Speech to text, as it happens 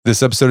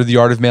This episode of the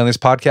Art of Manliness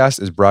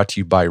podcast is brought to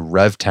you by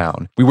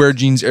RevTown. We wear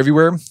jeans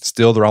everywhere.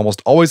 Still, they're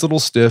almost always a little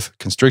stiff,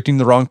 constricting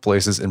the wrong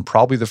places, and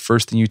probably the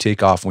first thing you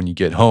take off when you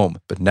get home.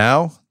 But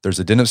now, there's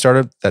a denim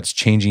startup that's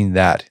changing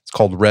that. It's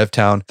called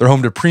RevTown. They're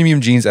home to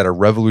premium jeans at a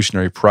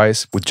revolutionary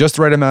price. With just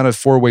the right amount of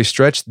four-way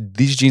stretch,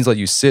 these jeans let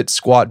you sit,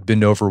 squat,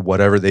 bend over,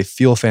 whatever. They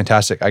feel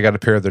fantastic. I got a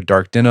pair of their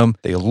dark denim.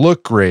 They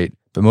look great.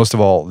 But most of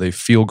all, they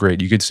feel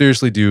great. You could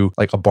seriously do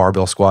like a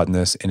barbell squat in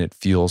this and it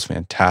feels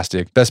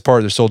fantastic. Best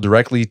part, they're sold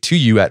directly to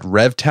you at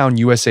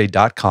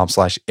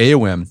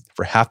revtownusa.com/AOM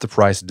for half the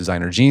price of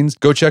designer jeans.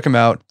 Go check them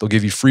out. They'll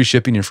give you free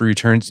shipping and free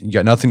returns. You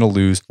got nothing to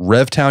lose.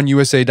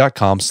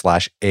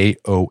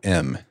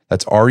 revtownusa.com/AOM.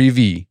 That's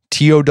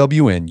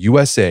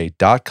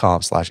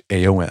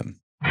REVTOWNUSA.com/AOM.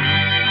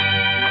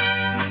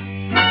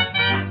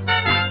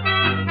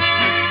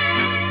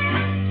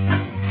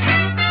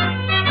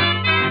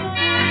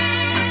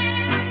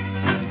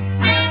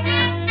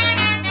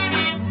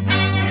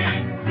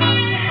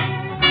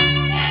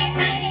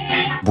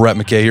 Brett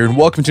McKay here, and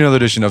welcome to another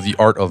edition of the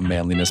Art of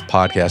Manliness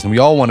podcast. And we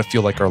all want to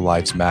feel like our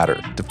lives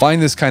matter. To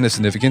find this kind of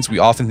significance, we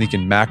often think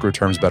in macro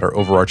terms about our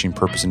overarching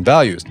purpose and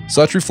values.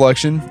 Such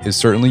reflection is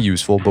certainly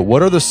useful, but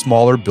what are the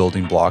smaller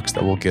building blocks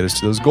that will get us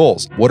to those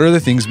goals? What are the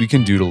things we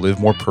can do to live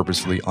more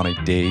purposefully on a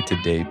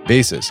day-to-day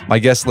basis? My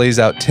guest lays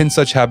out 10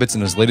 such habits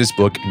in his latest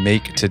book,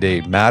 Make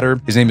Today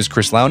Matter. His name is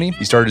Chris Lowney.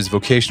 He started his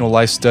vocational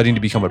life studying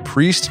to become a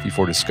priest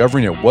before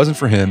discovering it wasn't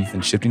for him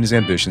and shifting his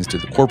ambitions to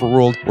the corporate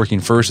world, working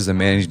first as a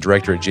managing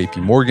director at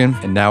JP Morgan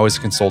and now as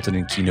a consultant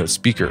and keynote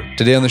speaker.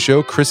 Today on the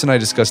show, Chris and I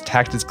discuss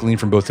tactics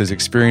gleaned from both his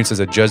experience as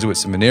a Jesuit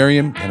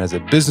seminarian and as a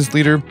business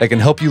leader that can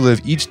help you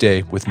live each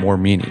day with more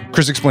meaning.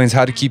 Chris explains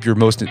how to keep your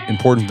most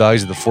important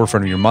values at the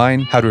forefront of your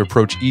mind, how to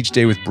approach each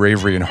day with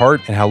bravery and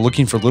heart, and how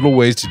looking for little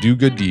ways to do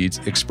good deeds,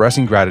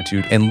 expressing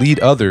gratitude, and lead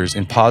others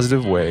in a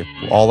positive way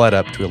will all add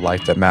up to a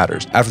life that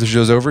matters. After the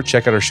show's over,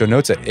 check out our show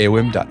notes at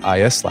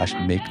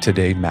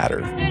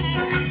aom.is/maketodaymatter.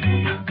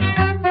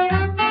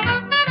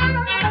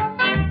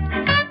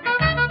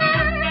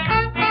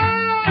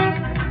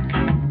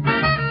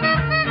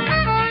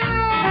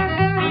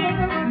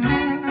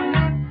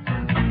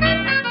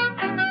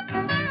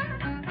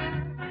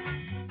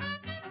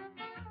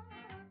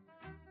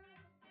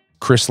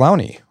 Chris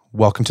Lowney,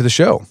 welcome to the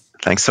show.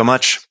 Thanks so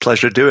much.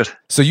 Pleasure to do it.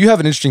 So you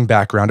have an interesting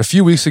background. A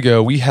few weeks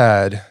ago, we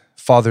had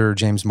Father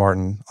James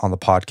Martin on the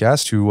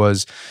podcast, who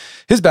was,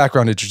 his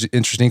background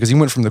interesting because he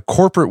went from the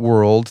corporate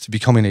world to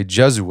becoming a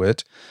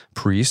Jesuit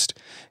priest.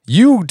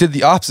 You did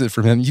the opposite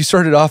from him. You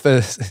started off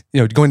as,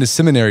 going to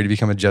seminary to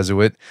become a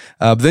Jesuit.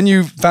 But then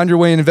you found your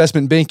way in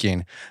investment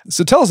banking.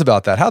 So tell us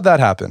about that. How'd that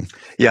happen?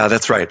 Yeah,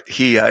 that's right.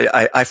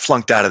 I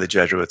flunked out of the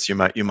Jesuits. You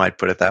might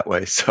put it that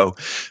way. So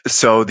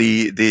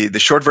the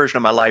short version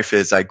of my life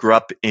is I grew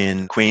up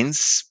in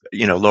Queens,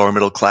 lower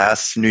middle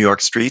class, New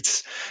York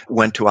streets,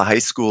 went to a high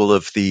school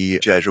of the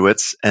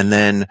Jesuits. And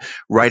then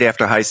right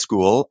after high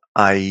school,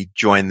 I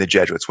joined the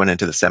Jesuits, went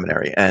into the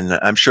seminary. And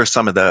I'm sure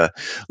some of the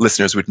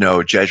listeners would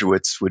know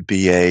Jesuits would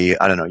be you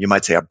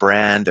might say a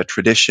brand, a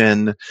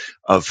tradition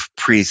of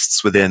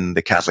priests within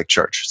the Catholic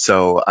Church.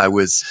 So I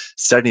was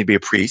studying to be a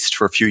priest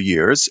for a few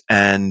years.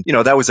 And,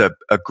 that was a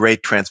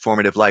great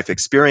transformative life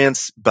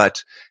experience.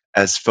 But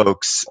as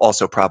folks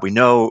also probably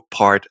know,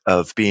 part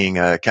of being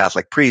a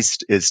Catholic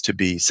priest is to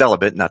be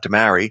celibate, not to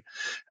marry.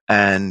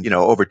 And,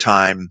 over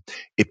time,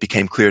 it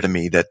became clear to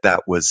me that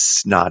that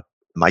was not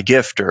my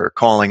gift or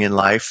calling in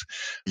life,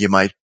 you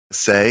might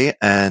say.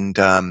 And,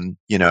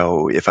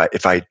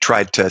 if I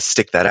tried to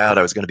stick that out,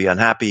 I was going to be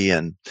unhappy,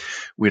 and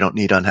we don't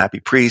need unhappy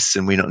priests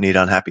and we don't need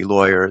unhappy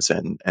lawyers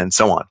and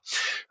so on.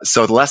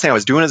 So the last thing I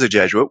was doing as a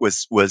Jesuit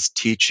was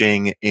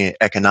teaching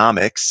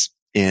economics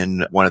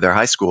in one of their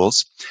high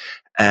schools.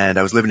 And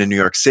I was living in New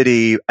York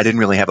City. I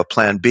didn't really have a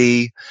plan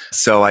B.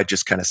 So I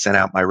just kind of sent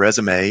out my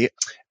resume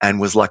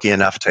and was lucky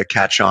enough to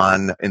catch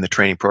on in the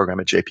training program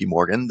at JP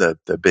Morgan, the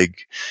big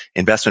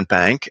investment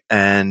bank.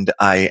 And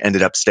I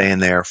ended up staying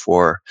there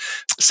for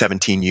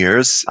 17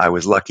 years. I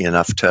was lucky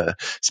enough to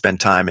spend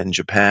time in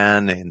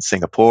Japan, in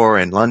Singapore,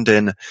 in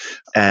London.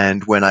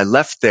 And when I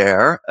left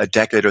there a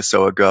decade or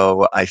so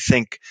ago, I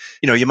think,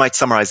 you might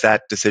summarize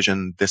that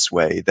decision this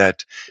way,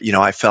 that,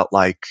 I felt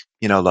like,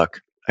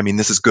 look,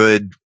 this is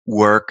good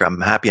work.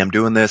 I'm happy I'm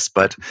doing this,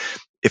 but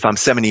if I'm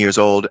 70 years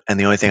old and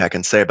the only thing I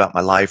can say about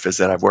my life is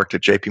that I've worked at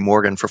JP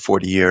Morgan for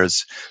 40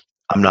 years,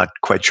 I'm not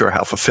quite sure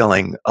how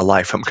fulfilling a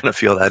life I'm going to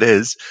feel that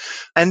is.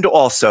 And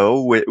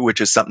also,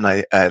 which is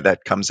something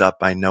that comes up,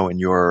 I know, in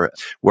your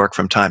work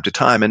from time to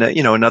time. And,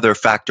 another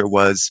factor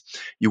was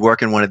you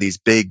work in one of these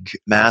big,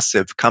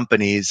 massive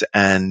companies,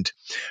 and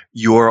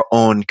your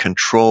own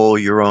control,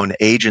 your own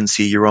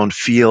agency, your own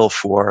feel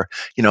for,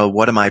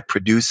 what am I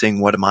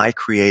producing? What am I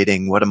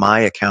creating? What am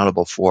I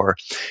accountable for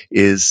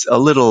is a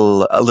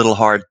little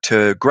hard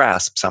to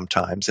grasp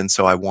sometimes. And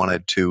so I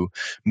wanted to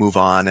move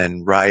on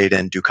and write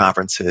and do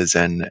conferences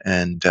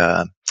and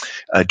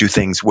do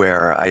things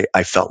where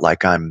I felt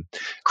like I'm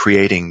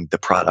creating the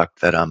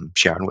product that I'm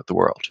sharing with the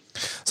world.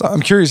 So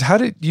I'm curious, how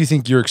did you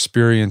think your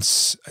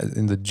experience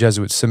in the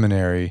Jesuit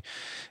seminary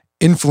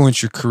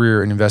influence your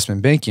career in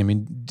investment banking? I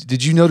mean,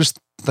 did you notice,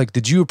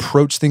 did you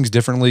approach things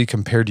differently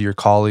compared to your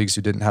colleagues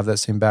who didn't have that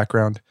same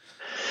background?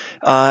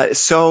 I'll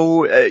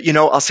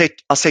say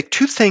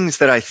two things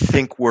that I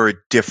think were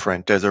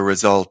different as a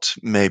result,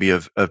 maybe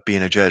of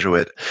being a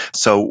Jesuit.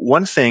 So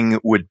one thing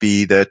would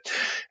be that,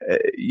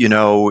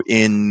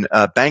 in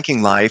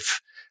banking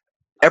life,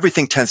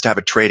 everything tends to have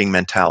a trading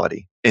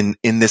mentality in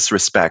this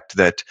respect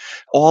that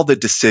all the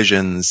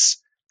decisions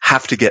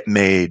have to get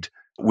made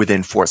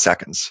within 4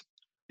 seconds.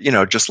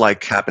 Just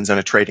like happens on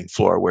a trading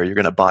floor where you're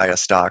going to buy a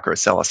stock or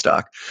sell a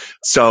stock.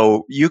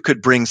 So you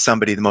could bring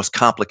somebody the most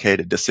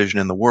complicated decision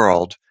in the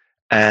world,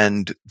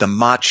 and the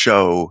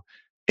macho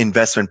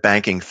investment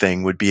banking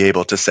thing would be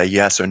able to say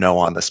yes or no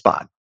on the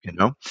spot,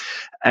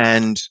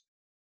 And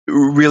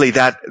really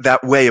that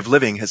way of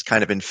living has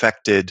kind of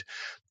infected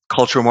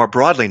culture more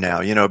broadly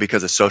now,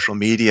 because of social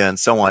media and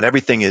so on.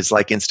 Everything is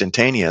like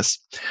instantaneous.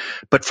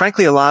 But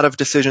frankly, a lot of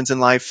decisions in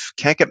life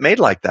can't get made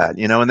like that,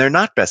 and they're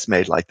not best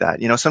made like that.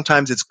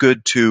 Sometimes it's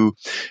good to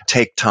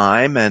take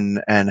time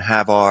and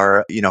have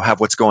have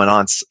what's going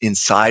on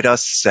inside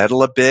us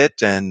settle a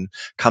bit and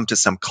come to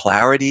some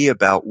clarity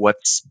about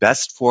what's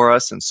best for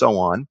us and so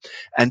on.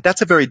 And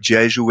that's a very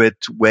Jesuit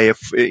way of,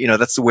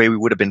 that's the way we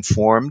would have been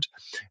formed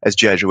as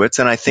Jesuits.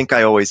 And I think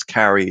I always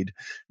carried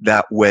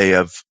that way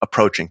of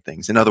approaching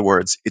things. In other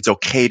words, it's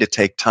okay to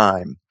take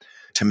time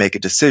to make a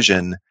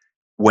decision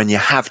when you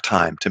have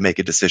time to make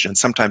a decision.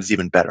 Sometimes it's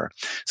even better.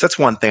 So that's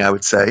one thing I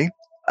would say.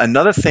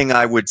 Another thing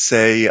I would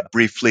say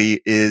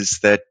briefly is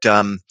that,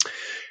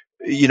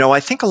 I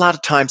think a lot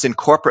of times in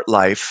corporate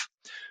life,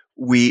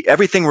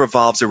 everything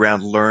revolves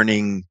around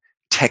learning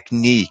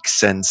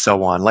techniques and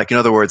so on. Like, in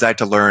other words, I had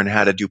to learn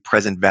how to do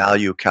present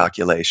value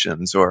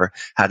calculations or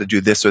how to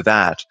do this or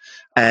that.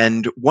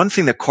 And one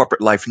thing that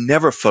corporate life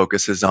never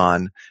focuses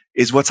on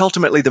is what's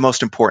ultimately the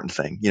most important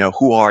thing.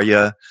 Who are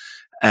you?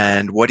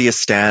 And what do you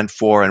stand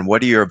for? And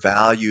what are your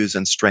values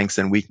and strengths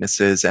and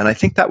weaknesses? And I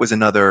think that was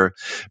another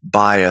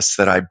bias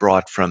that I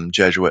brought from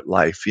Jesuit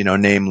life,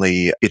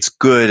 namely, it's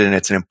good and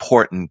it's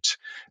important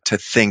to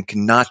think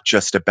not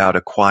just about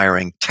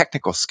acquiring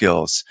technical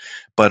skills,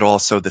 but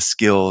also the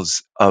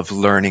skills of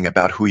learning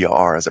about who you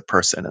are as a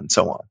person and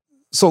so on.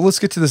 So let's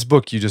get to this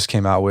book you just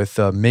came out with,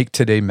 Make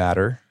Today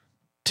Matter,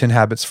 10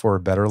 Habits for a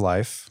Better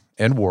Life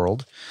and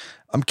World.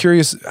 I'm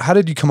curious, how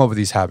did you come up with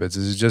these habits?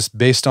 Is it just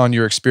based on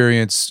your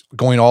experience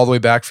going all the way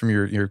back from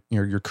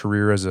your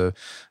career as a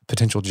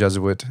potential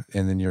Jesuit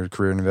and then your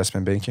career in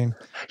investment banking?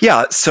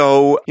 Yeah.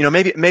 So,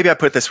 maybe I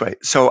put it this way.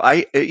 So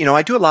I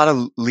do a lot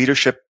of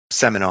leadership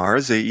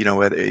seminars, at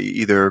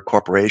either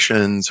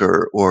corporations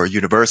or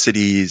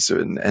universities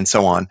and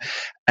so on.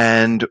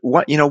 And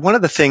one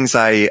of the things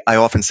I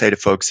often say to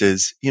folks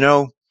is,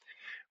 you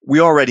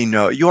already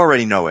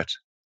know it.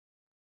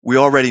 We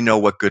already know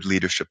what good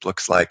leadership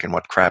looks like and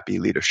what crappy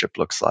leadership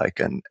looks like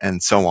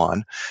and so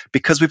on,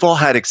 because we've all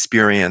had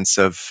experience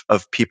of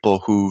people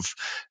who've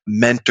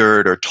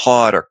mentored or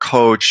taught or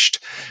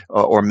coached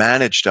or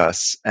managed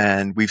us,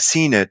 and we've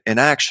seen it in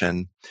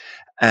action.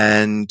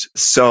 And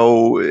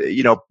so,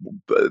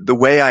 the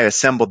way I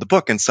assembled the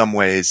book in some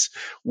ways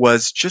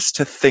was just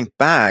to think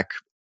back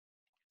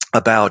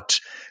about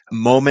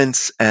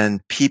moments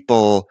and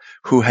people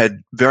who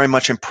had very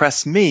much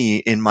impressed me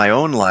in my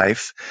own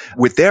life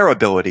with their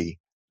ability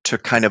to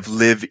kind of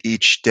live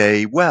each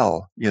day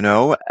well,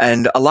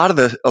 and a lot of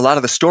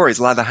the stories,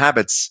 a lot of the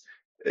habits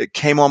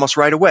came almost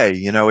right away.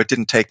 It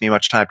didn't take me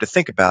much time to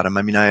think about them.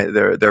 I mean,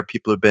 there are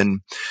people who've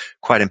been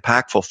quite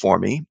impactful for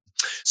me.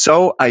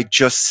 So I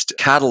just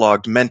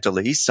cataloged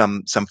mentally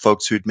some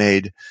folks who'd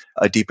made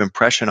a deep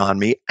impression on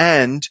me,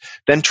 and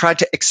then tried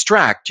to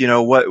extract,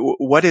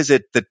 what is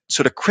it that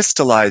sort of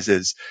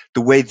crystallizes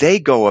the way they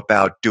go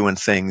about doing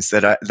things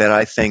that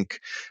I think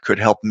could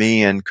help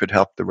me and could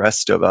help the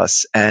rest of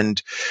us. And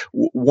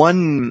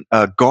one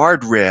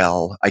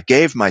guardrail I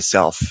gave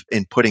myself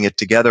in putting it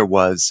together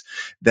was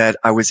that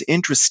I was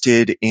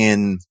interested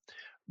in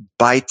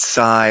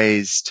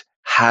bite-sized,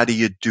 how do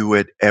you do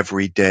it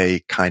every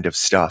day kind of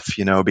stuff,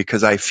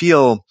 because I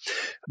feel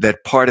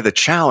that part of the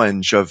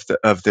challenge of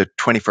the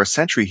 21st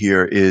century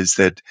here is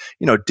that,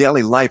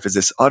 daily life is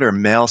this utter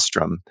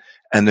maelstrom,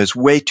 and there's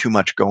way too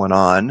much going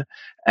on.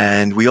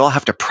 And we all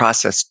have to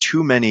process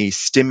too many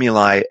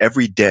stimuli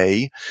every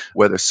day,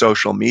 whether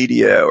social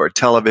media or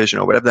television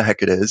or whatever the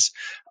heck it is.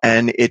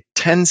 And it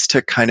tends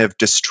to kind of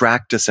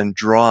distract us and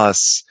draw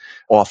us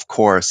off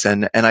course.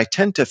 And I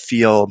tend to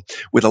feel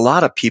with a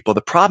lot of people,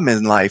 the problem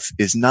in life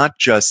is not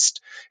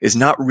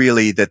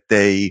really that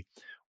they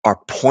are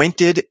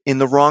pointed in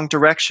the wrong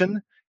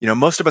direction.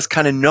 Most of us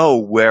kind of know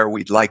where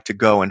we'd like to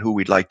go and who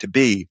we'd like to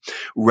be.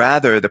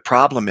 Rather, the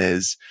problem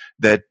is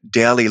that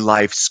daily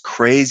life's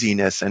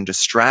craziness and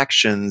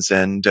distractions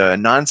and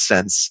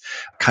nonsense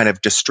kind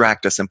of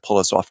distract us and pull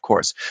us off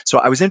course. So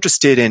I was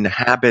interested in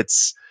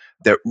habits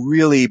that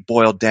really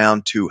boiled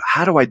down to,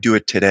 how do I do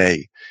it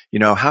today?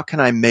 How can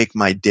I make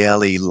my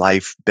daily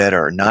life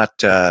better? Not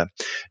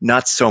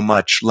so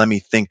much, let me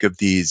think of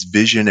these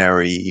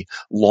visionary,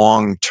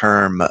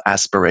 long-term,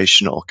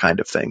 aspirational kind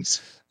of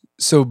things.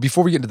 So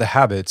before we get into the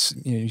habits,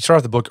 you start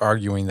off the book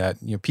arguing that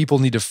people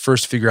need to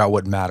first figure out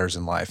what matters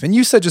in life. And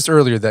you said just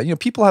earlier that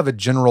people have a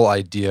general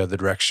idea of the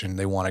direction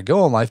they want to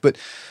go in life, but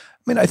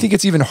I think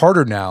it's even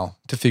harder now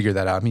to figure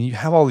that out. You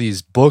have all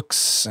these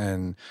books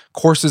and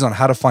courses on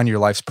how to find your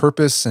life's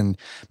purpose, and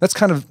that's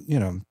kind of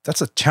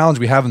that's a challenge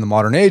we have in the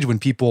modern age when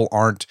people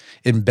aren't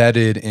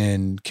embedded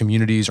in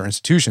communities or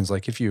institutions.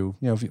 Like if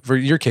for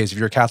your case, if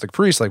you're a Catholic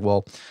priest, like,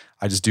 well,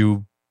 I just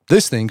do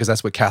this thing because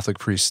that's what Catholic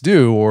priests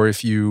do. Or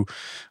if you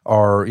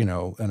are, in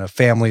a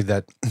family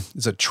that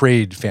is a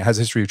trade, has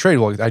a history of trade,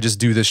 well, I just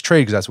do this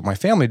trade because that's what my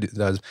family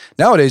does.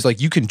 Nowadays,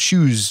 like, you can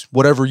choose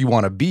whatever you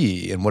want to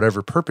be and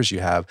whatever purpose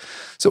you have.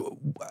 So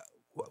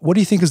what do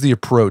you think is the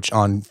approach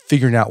on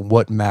figuring out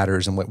what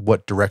matters and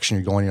what direction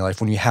you're going in your life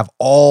when you have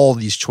all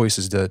these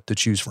choices to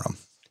choose from?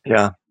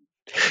 Yeah.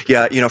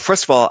 Yeah,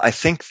 first of all, I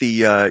think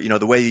the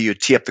way you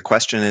tee up the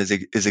question is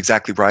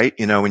exactly right.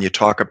 When you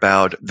talk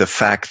about the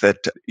fact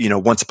that,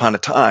 once upon a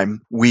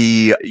time,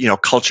 we,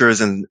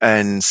 cultures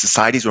and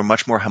societies were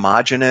much more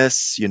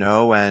homogenous,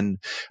 and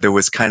there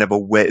was kind of a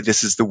way,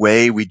 this is the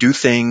way we do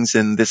things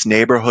in this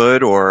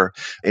neighborhood or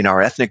in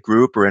our ethnic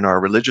group or in our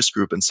religious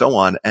group and so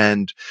on.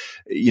 And,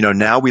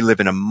 now we live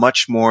in a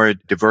much more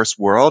diverse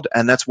world,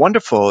 and that's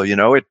wonderful.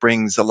 It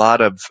brings a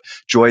lot of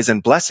joys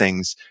and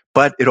blessings.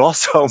 But it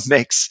also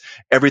makes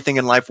everything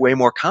in life way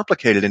more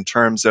complicated in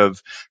terms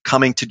of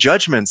coming to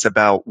judgments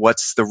about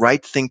what's the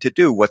right thing to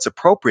do, what's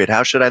appropriate,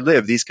 how should I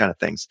live, these kind of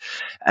things.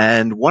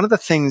 And one of the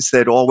things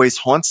that always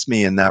haunts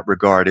me in that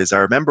regard is I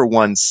remember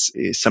once,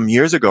 some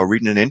years ago,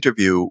 reading an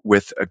interview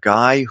with a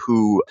guy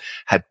who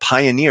had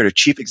pioneered, a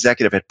chief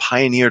executive had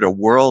pioneered a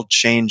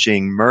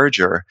world-changing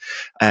merger,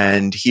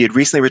 and he had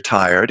recently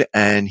retired,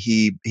 and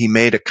he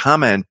made a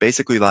comment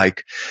basically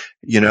like,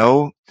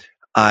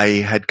 I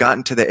had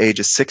gotten to the age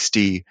of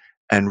 60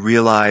 and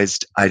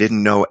realized I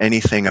didn't know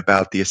anything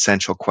about the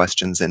essential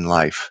questions in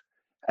life.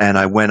 And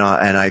I went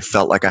on and I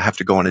felt like I have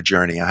to go on a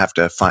journey. I have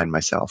to find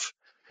myself.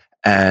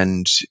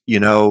 And,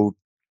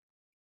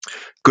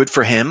 good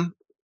for him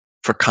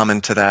for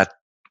coming to that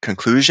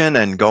conclusion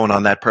and going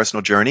on that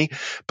personal journey.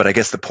 But I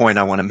guess the point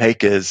I want to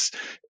make is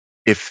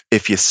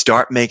if you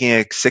start making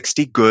it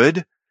 60,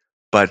 good.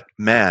 But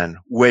man,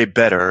 way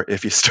better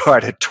if you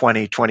start at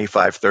 20,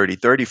 25, 30,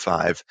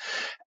 35.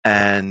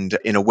 And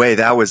in a way,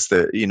 that was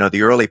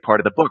the early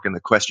part of the book. And the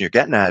question you're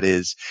getting at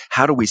is,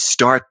 how do we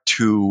start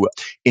to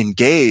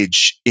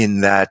engage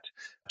in that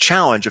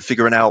challenge of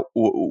figuring out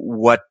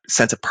what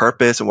sense of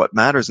purpose and what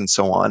matters and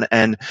so on?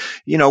 And,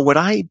 what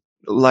I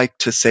like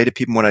to say to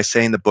people, what I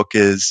say in the book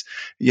is,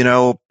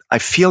 I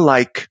feel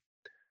like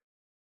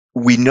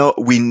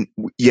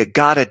you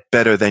got it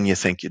better than you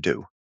think you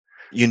do.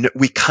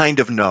 We kind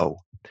of know.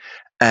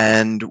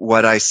 And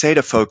what I say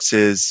to folks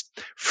is,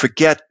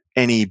 forget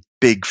any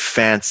big,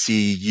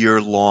 fancy,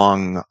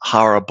 year-long,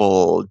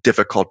 horrible,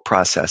 difficult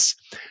process.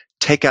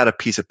 Take out a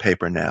piece of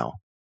paper now.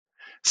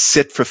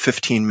 Sit for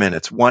 15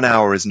 minutes. 1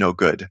 hour is no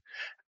good.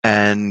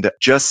 And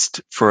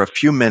just for a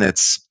few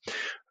minutes,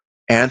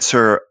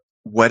 answer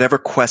whatever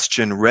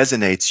question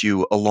resonates with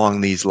you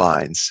along these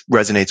lines,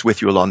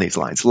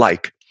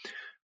 like,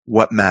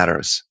 what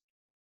matters?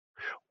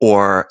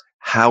 Or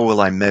how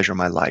will I measure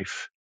my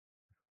life?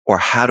 Or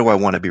how do I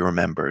want to be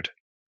remembered?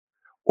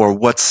 Or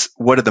what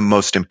are the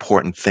most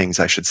important things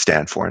I should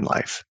stand for in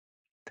life?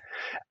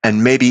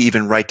 And maybe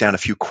even write down a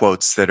few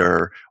quotes that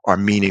are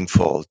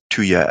meaningful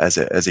to you as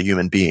a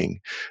human being.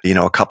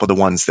 A couple of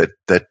the ones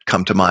that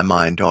come to my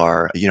mind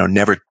are,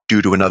 never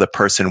do to another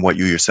person what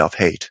you yourself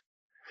hate.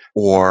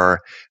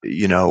 Or,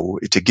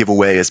 to give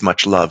away as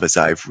much love as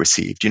I've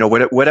received,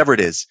 whatever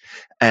it is.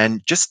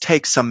 And just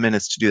take some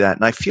minutes to do that.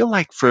 And I feel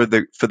like for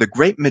the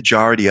great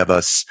majority of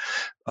us,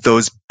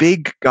 those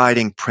big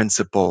guiding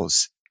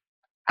principles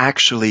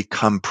actually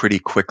come pretty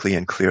quickly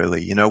and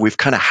clearly. We've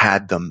kind of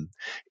had them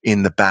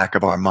in the back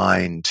of our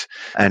mind,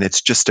 and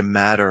it's just a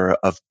matter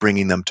of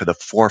bringing them to the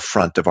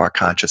forefront of our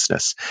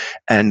consciousness.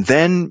 And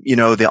then,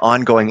 the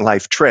ongoing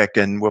life trick,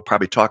 and we'll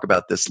probably talk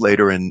about this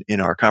later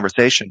in our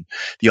conversation,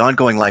 the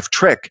ongoing life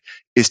trick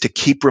is to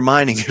keep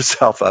reminding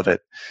yourself of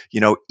it,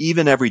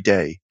 even every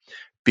day.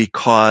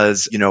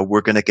 Because, we're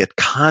going to get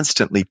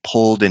constantly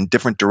pulled in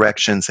different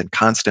directions and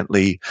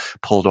constantly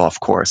pulled off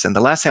course. And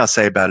the last thing I'll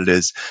say about it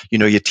is,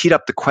 you teed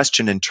up the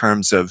question in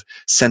terms of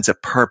sense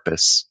of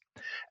purpose.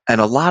 And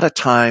a lot of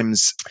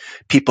times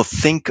people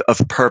think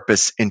of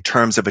purpose in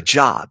terms of a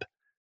job.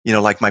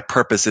 Like my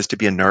purpose is to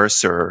be a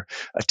nurse or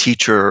a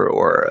teacher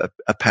or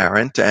a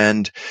parent.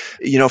 And,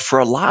 for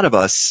a lot of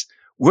us,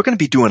 we're going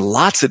to be doing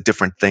lots of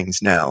different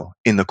things now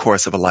in the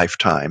course of a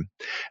lifetime.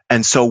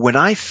 And so when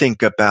I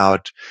think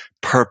about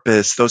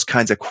purpose, those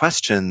kinds of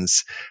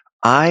questions,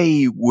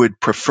 I would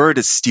prefer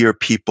to steer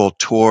people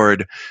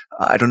toward,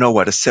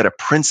 a set of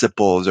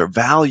principles or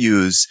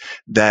values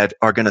that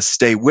are going to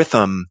stay with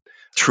them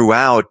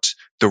throughout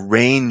the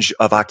range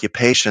of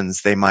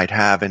occupations they might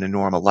have in a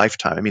normal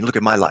lifetime. I mean, look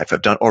at my life.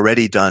 I've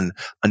already done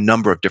a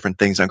number of different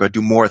things. I'm going to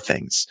do more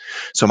things.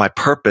 So my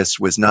purpose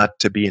was not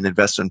to be an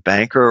investment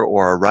banker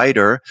or a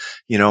writer.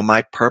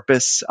 My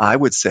purpose, I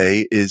would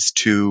say, is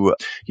to,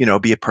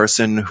 be a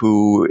person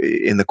who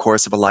in the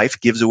course of a life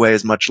gives away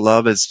as much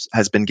love as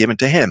has been given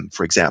to him,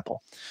 for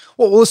example.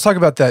 Well, let's talk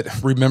about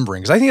that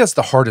remembering, because I think that's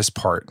the hardest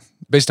part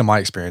based on my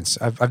experience.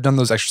 I've done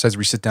those exercises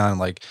where you sit down and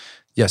like,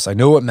 yes, I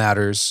know what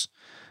matters,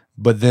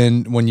 but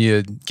then when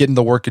you get in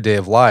the workaday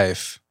of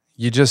life,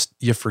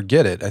 you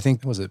forget it. I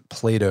think, was it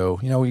Plato?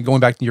 Going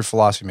back to your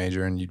philosophy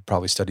major, and you'd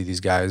probably study these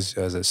guys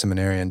as a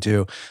seminarian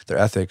too, their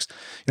ethics.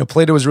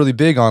 Plato was really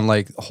big on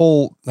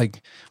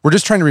we're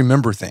just trying to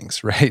remember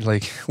things, right?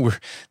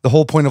 The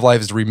whole point of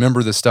life is to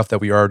remember the stuff that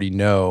we already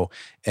know,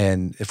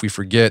 and if we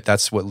forget,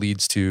 that's what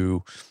leads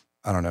to,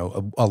 I don't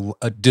know,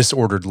 a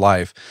disordered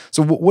life.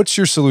 So what's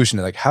your solution?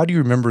 How do you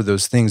remember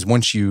those things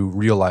once you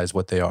realize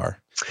what they are?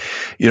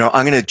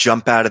 I'm going to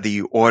jump out of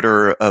the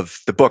order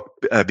of the book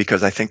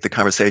because I think the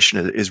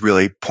conversation is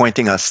really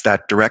pointing us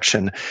that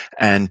direction,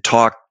 and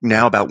talk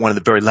now about one of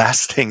the very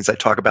last things I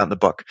talk about in the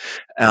book.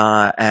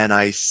 And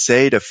I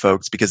say to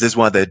folks, because this is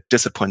one of the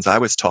disciplines I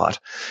was taught,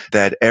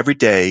 that every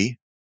day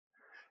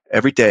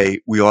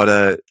we ought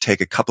to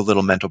take a couple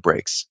little mental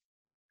breaks.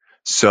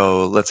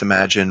 So let's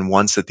imagine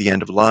once at the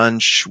end of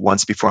lunch,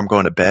 once before I'm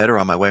going to bed or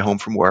on my way home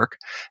from work,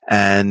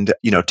 and,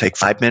 take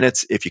 5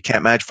 minutes. If you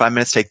can't manage 5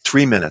 minutes, take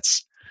 3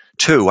 minutes.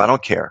 2, I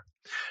don't care.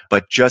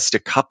 But just a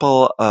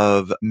couple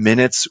of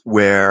minutes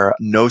where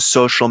no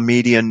social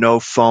media, no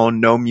phone,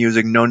 no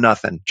music, no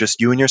nothing,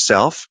 just you and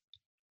yourself.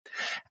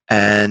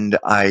 And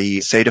I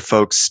say to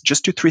folks,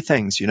 just do 3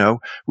 things,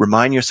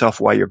 remind yourself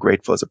why you're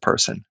grateful as a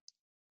person.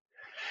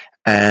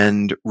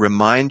 And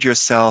remind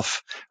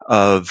yourself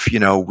of,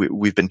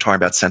 we've been talking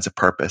about sense of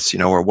purpose,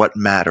 or what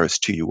matters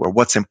to you, or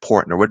what's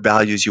important, or what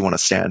values you want to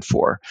stand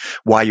for,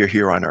 why you're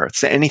here on earth.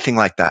 So anything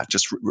like that,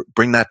 just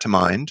bring that to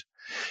mind.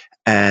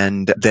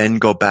 And then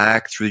go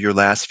back through your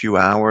last few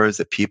hours,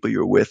 the people you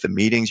were with, the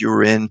meetings you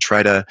were in,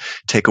 try to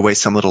take away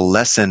some little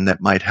lesson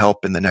that might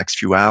help in the next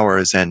few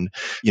hours, and,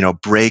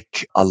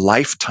 break a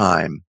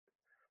lifetime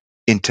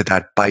into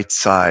that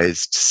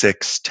bite-sized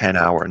 6-10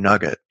 hour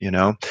nugget,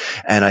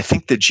 And I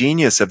think the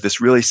genius of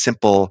this really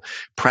simple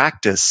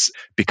practice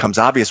becomes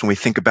obvious when we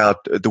think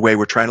about the way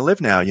we're trying to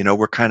live now.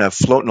 We're kind of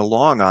floating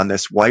along on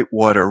this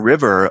whitewater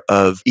river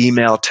of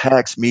email,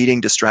 text,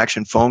 meeting,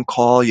 distraction, phone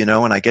call,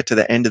 and I get to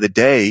the end of the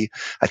day.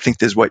 I think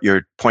this is what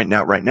you're pointing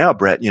out right now,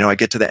 Brett. I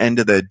get to the end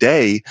of the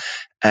day,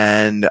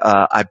 and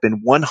I've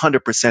been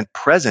 100%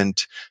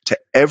 present to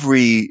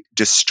every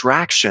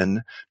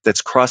distraction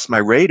that's crossed my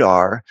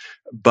radar.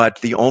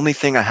 But the only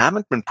thing I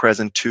haven't been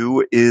present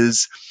to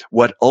is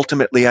what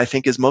ultimately I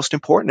think is most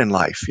important in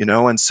life,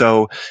 And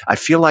so I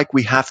feel like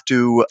we have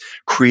to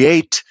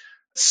create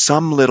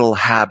some little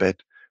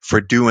habit for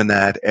doing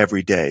that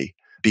every day,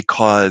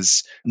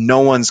 because no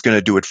one's going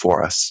to do it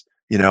for us.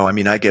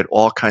 I get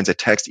all kinds of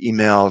text,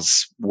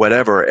 emails,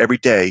 whatever every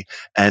day.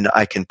 And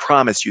I can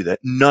promise you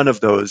that none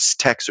of those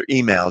texts or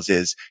emails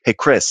is, hey,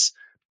 Chris,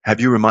 have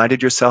you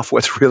reminded yourself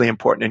what's really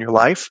important in your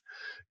life?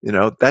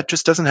 That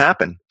just doesn't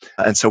happen.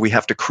 And so we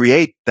have to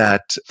create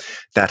that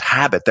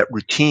habit, that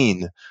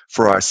routine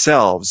for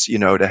ourselves,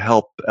 to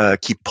help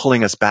keep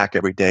pulling us back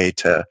every day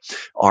to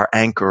our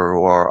anchor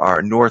or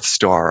our North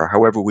Star, or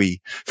however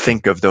we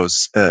think of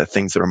those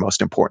things that are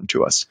most important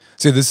to us.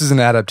 So this is an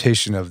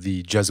adaptation of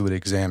the Jesuit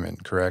examen,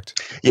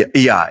 correct?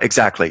 Yeah,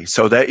 exactly.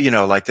 So that,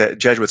 like the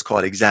Jesuits call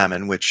it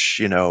examen,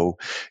 which,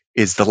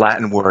 is the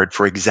Latin word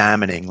for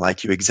examining,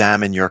 like you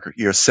examine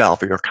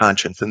yourself or your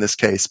conscience in this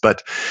case.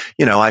 But,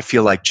 I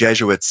feel like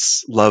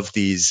Jesuits love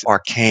these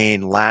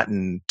arcane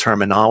Latin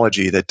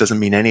terminology that doesn't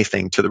mean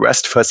anything to the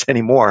rest of us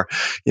anymore.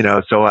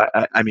 So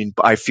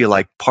I feel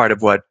like part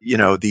of what,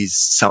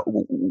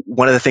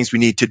 one of the things we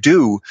need to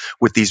do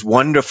with these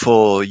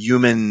wonderful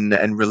human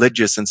and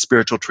religious and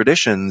spiritual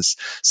traditions,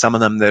 some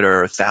of them that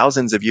are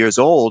thousands of years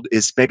old,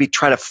 is maybe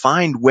try to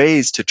find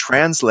ways to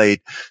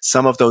translate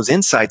some of those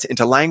insights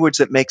into language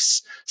that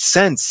makes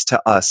sense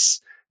to us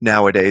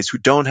nowadays who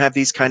don't have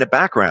these kind of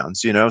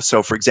backgrounds,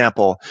 So for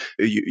example,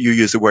 you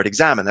use the word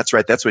examine. That's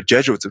right. That's what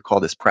Jesuits would call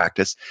this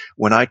practice.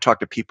 When I talk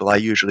to people, I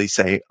usually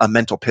say a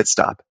mental pit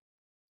stop,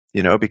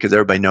 because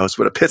everybody knows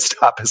what a pit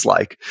stop is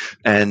like.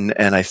 And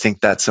I think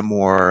that's a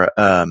more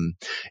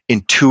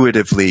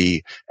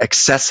intuitively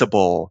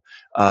accessible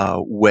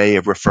way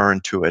of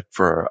referring to it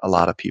for a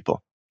lot of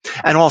people.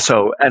 And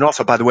also,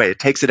 by the way, it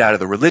takes it out of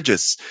the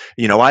religious.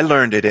 I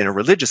learned it in a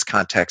religious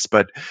context,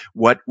 but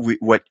what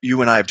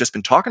you and I have just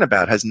been talking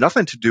about has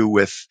nothing to do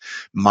with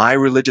my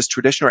religious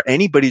tradition or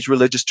anybody's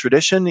religious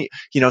tradition.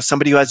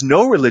 Somebody who has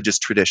no religious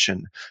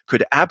tradition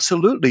could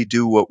absolutely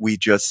do what we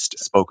just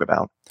spoke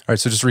about. All right,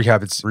 so just to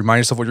recap, it's remind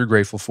yourself what you're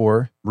grateful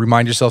for,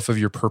 remind yourself of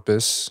your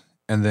purpose,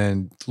 and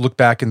then look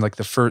back in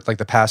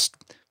the past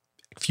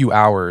few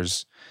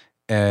hours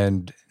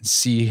and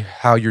see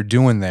how you're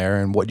doing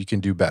there and what you can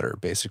do better,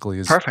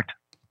 basically. Perfect.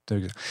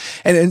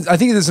 And I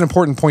think this is an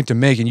important point to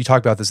make, and you talk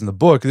about this in the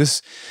book.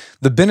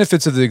 The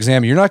benefits of the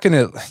exam, you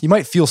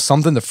might feel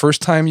something the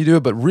first time you do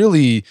it, but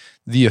really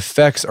the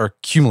effects are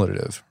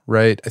cumulative,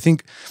 right? I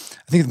think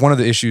one of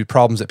the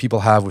problems that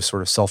people have with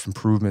sort of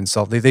self-improvement,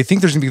 they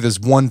think there's gonna be this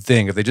one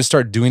thing. If they just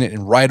start doing it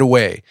and right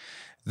away,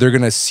 they're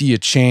gonna see a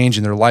change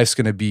and their life's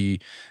gonna be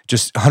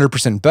just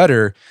 100%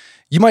 better.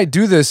 You might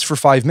do this for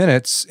 5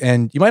 minutes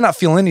and you might not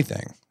feel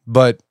anything,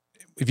 but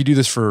if you do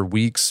this for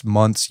weeks,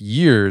 months,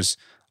 years,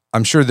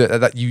 I'm sure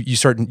that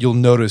you'll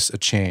notice a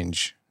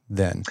change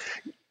then.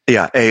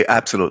 Yeah,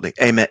 absolutely.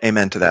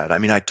 Amen to that. I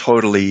mean, I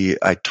totally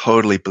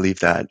believe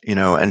that,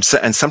 and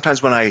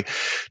sometimes when I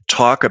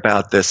talk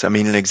about this, I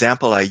mean, an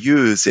example I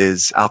use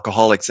is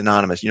Alcoholics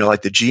Anonymous,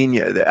 like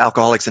the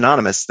Alcoholics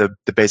Anonymous, the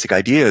basic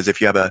idea is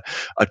if you have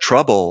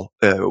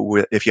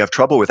if you have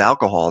trouble with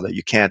alcohol, that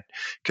you can't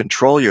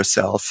control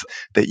yourself,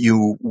 that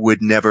you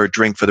would never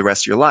drink for the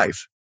rest of your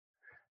life.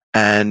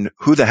 And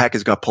who the heck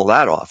is going to pull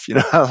that off?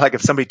 Like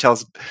if somebody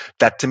tells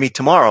that to me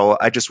tomorrow,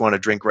 I just want to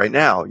drink right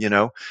now,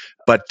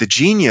 But the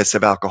genius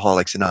of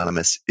Alcoholics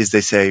Anonymous is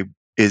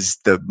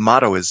the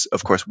motto is,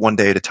 of course, one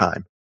day at a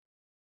time,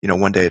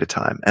 one day at a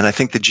time. And I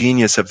think the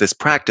genius of this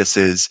practice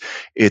is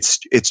it's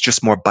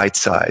just more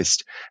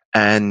bite-sized.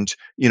 And,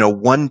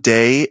 one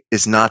day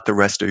is not the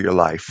rest of your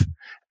life.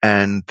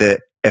 And the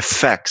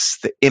effects,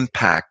 the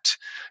impact,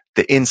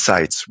 the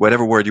insights,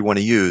 whatever word you want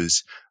to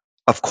use,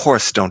 of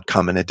course, don't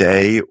come in a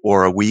day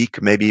or a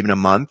week, maybe even a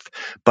month,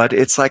 but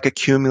it's like a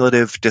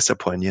cumulative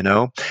discipline,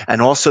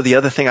 And also the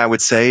other thing I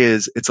would say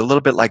is it's a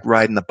little bit like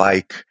riding the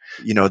bike.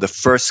 The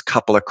first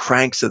couple of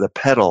cranks of the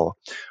pedal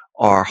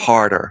are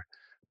harder,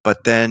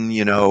 but then,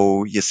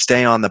 you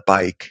stay on the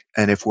bike,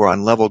 and if we're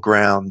on level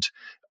ground,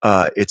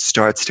 it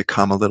starts to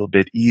come a little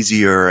bit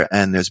easier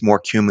and there's more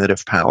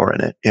cumulative power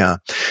in it. Yeah.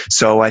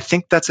 So I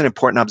think that's an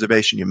important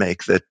observation you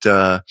make that,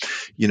 to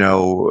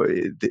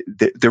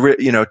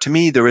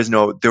me,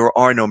 there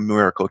are no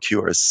miracle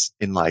cures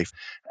in life.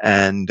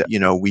 And,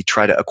 we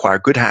try to acquire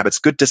good habits,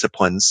 good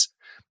disciplines,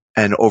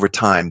 and over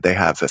time they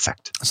have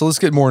effect. So let's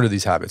get more into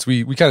these habits.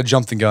 We kind of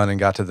jumped the gun and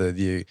got to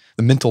the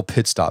mental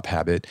pit stop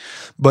habit.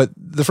 But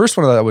the first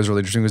one that was really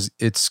interesting was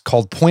it's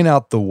called point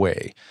out the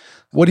way.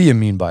 What do you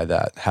mean by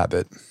that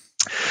habit?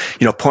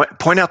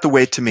 Point out the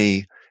way to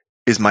me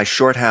is my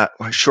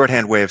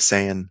shorthand way of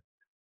saying,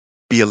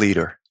 be a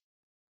leader.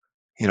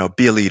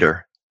 Be a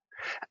leader.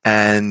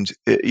 And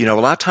a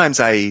lot of times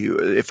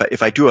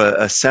if I do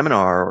a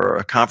seminar or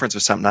a conference or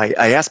something,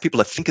 I ask people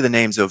to think of the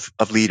names of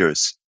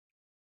leaders.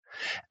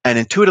 And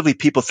intuitively,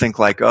 people think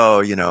like,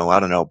 I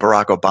don't know,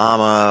 Barack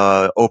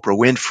Obama, Oprah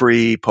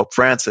Winfrey, Pope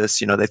Francis.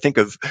 They think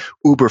of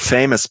uber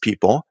famous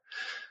people,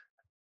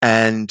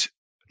 and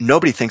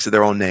nobody thinks of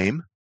their own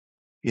name.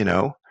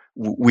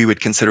 We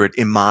would consider it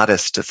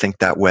immodest to think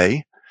that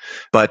way.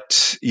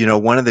 But,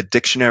 one of the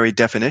dictionary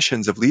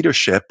definitions of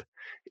leadership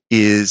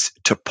is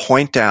to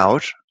point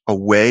out a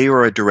way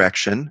or a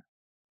direction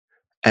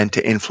and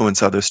to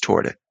influence others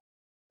toward it.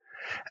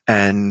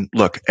 And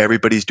look,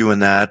 everybody's doing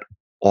that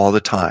all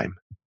the time,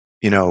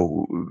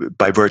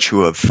 by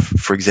virtue of,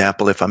 for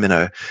example, if I'm in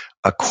a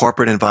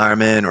corporate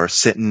environment or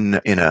sitting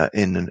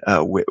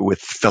with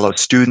fellow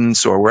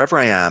students or wherever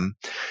I am,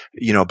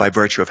 by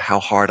virtue of how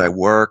hard I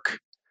work,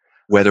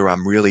 whether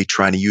I'm really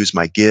trying to use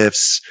my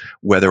gifts,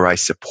 whether I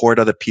support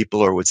other people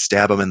or would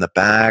stab them in the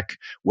back,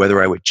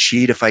 whether I would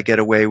cheat if I get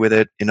away with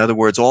it. In other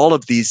words, all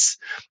of these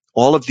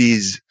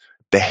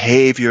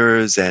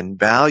behaviors and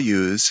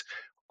values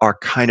are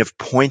kind of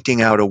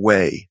pointing out a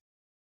way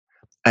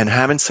and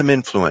having some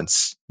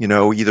influence,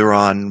 either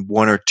on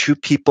one or two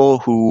people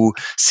who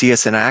see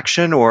us in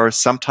action, or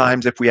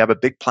sometimes if we have a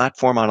big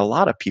platform, on a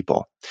lot of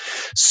people.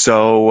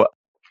 So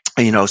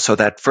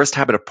that first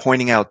habit of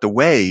pointing out the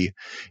way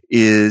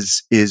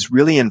is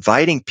really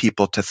inviting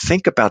people to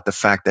think about the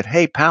fact that,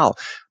 hey, pal,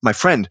 my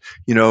friend,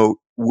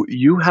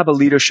 you have a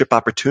leadership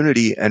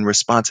opportunity and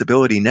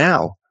responsibility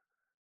now.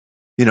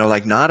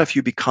 Like not if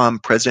you become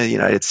president of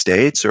the United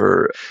States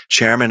or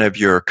chairman of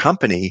your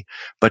company,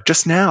 but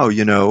just now,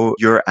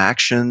 your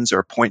actions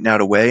are pointing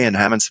out a way and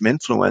having some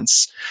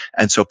influence.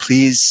 And so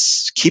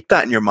please keep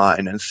that in your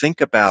mind and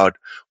think about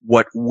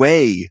what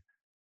way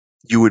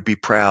you would be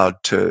proud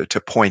to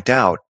point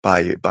out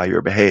by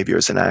your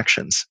behaviors and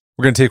actions.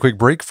 We're going to take a quick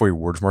break for a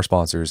word from our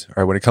sponsors. All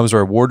right, when it comes to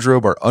our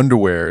wardrobe, our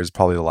underwear is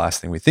probably the last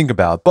thing we think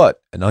about,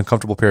 but an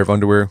uncomfortable pair of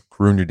underwear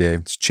can ruin your day.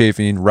 It's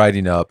chafing,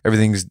 riding up,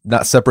 everything's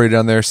not separated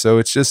on there, so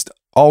it's just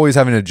always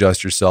having to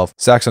adjust yourself.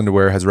 Saxx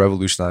Underwear has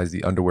revolutionized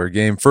the underwear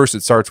game. First,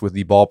 it starts with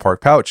the ballpark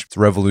pouch. It's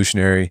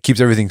revolutionary.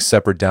 Keeps everything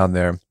separate down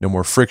there. No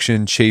more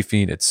friction,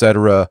 chafing,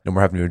 etc. No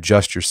more having to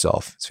adjust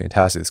yourself. It's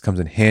fantastic. This comes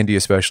in handy,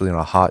 especially on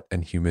a hot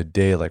and humid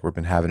day like we've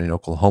been having in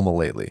Oklahoma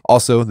lately.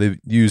 Also, they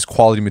use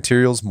quality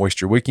materials,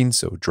 moisture wicking,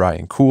 so dry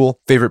and cool.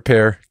 Favorite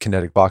pair,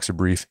 Kinetic Boxer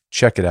Brief.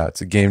 Check it out.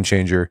 It's a game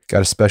changer.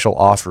 Got a special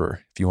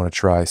offer if you want to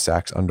try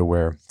Sax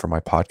underwear for my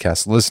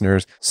podcast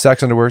listeners.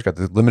 Sax underwear's got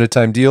the limited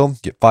time deal.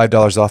 Get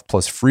 $5 off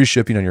plus free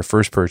shipping on your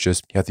first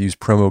purchase. You have to use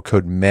promo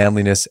code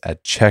manliness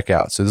at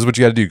checkout. So this is what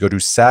you got to do. Go to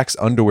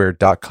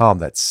saxunderwear.com.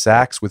 That's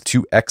Sax with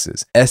 2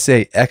 X's.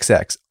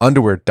 SAXX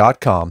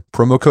underwear.com.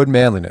 Promo code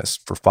manliness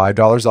for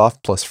 $5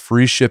 off plus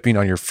free shipping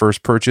on your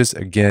first purchase.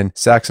 Again,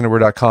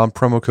 saxunderwear.com.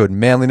 Promo code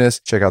manliness.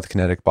 Check out the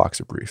Kinetic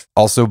Boxer Brief.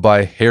 Also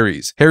by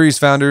Harry's. Harry's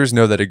founders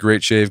know that a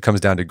great shave comes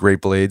down to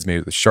great blades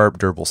made with sharp,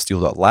 durable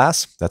steel that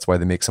lasts. That's why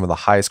they make some of the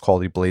highest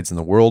quality blades in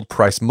the world,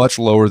 priced much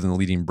lower than the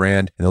leading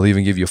brand. And they'll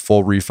even give you a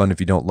full refund if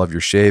you don't love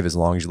your shave, as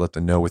long as you let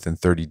them know within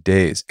 30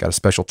 days. Got a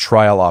special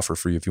trial offer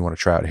for you if you want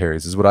to try out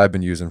Harry's. This is what I've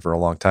been using for a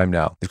long time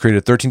now. They've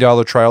created a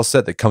 $13 trial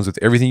set that comes with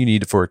everything you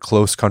need for a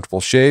close,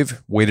 comfortable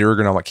shave. Weighted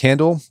ergonomic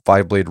handle,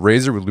 5-blade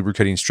razor with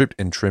lubricating stripped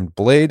and trimmed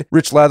blade,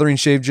 rich lathering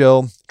shave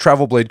gel,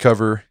 travel blade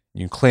cover.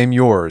 You can claim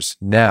yours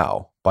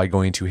now by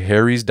going to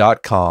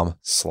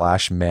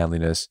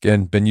harrys.com/manliness.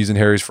 Again, been using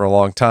Harry's for a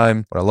long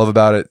time. What I love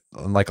about it,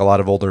 unlike a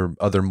lot of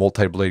other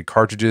multi-blade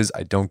cartridges,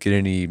 I don't get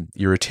any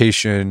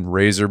irritation,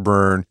 razor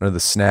burn, none of the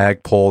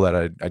snag pull that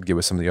I'd get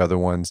with some of the other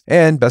ones.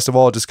 And best of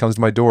all, it just comes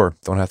to my door.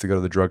 Don't have to go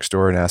to the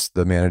drugstore and ask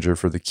the manager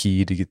for the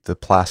key to get the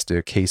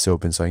plastic case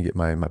open so I can get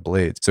my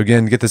blades. So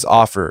again, get this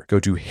offer. Go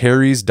to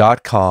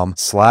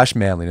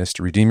harrys.com/manliness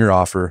to redeem your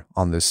offer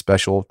on this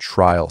special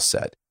trial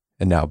set.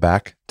 And now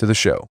back to the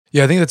show.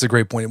 Yeah, I think that's a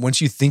great point. Once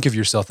you think of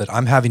yourself that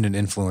I'm having an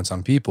influence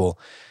on people,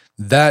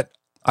 that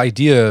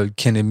idea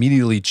can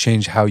immediately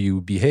change how you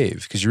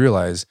behave, because you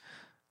realize,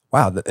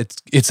 wow,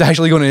 it's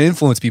actually going to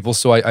influence people.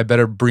 So I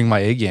better bring my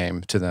A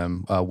game to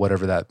them,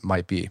 whatever that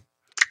might be.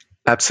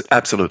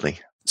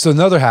 Absolutely. So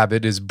another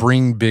habit is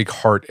bring big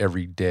heart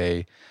every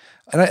day.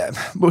 And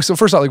so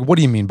first off, like, what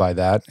do you mean by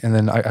that? And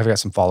then I've got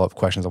some follow-up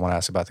questions I want to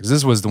ask about, because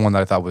this was the one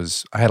that I thought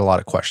I had a lot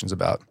of questions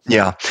about.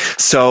 Yeah.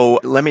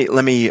 So let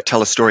me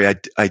tell a story I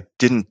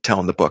didn't tell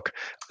in the book.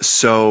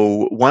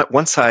 So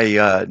once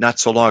not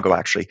so long ago,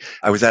 actually,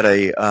 I was at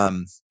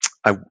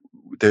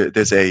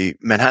there's a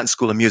Manhattan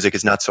School of Music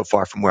is not so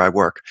far from where I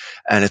work.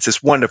 And it's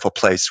this wonderful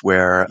place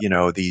where,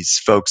 these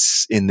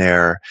folks in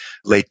their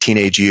late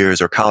teenage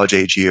years or college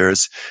age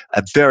years,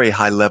 a very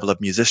high level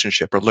of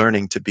musicianship, are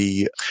learning to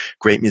be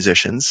great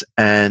musicians.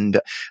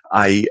 And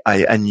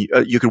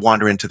you could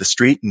wander into the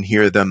street and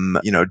hear them,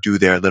 do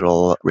their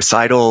little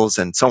recitals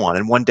and so on.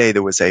 And one day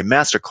there was a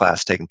master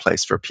class taking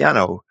place for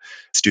piano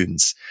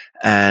students.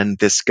 And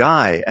this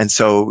guy, and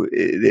so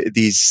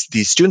these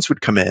students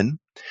would come in,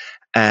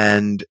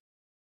 and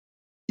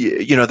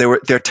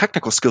their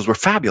technical skills were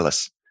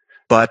fabulous,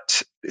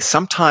 but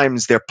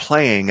sometimes their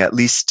playing, at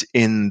least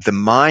in the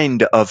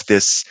mind of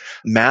this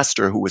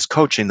master who was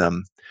coaching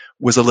them,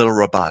 was a little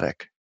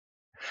robotic.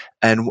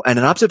 And an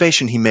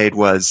observation he made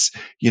was,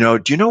 do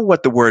you know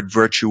what the word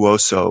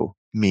virtuoso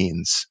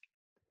means?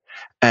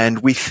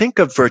 And we think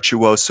of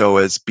virtuoso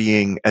as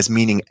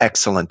meaning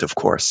excellent, of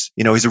course.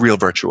 He's a real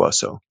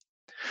virtuoso.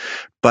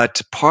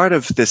 But part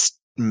of this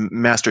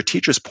master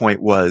teacher's point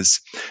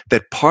was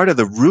that part of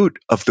the root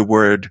of the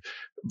word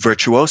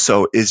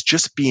virtuoso is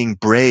just being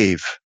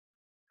brave.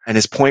 And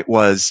his point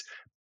was,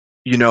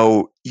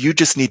 you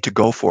just need to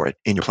go for it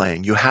in your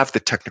playing. You have the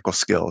technical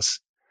skills,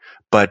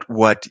 but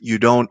what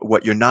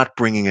you're not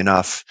bringing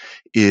enough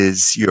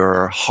is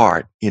your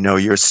heart,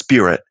 your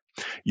spirit.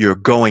 You're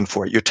going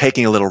for it. You're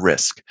taking a little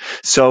risk.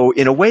 So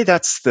in a way,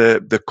 that's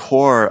the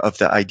core of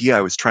the idea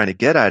I was trying to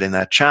get at in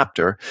that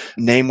chapter,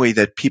 namely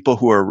that people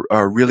who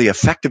are really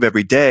effective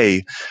every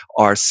day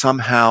are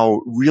somehow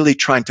really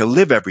trying to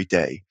live every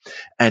day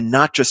and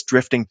not just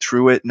drifting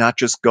through it, not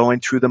just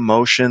going through the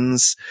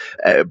motions,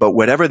 but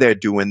whatever they're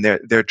doing,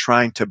 they're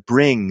trying to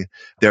bring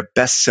their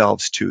best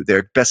selves to,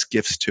 their best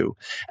gifts to.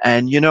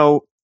 And,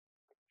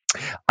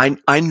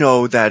 I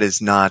know that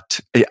is not,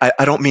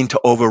 I don't mean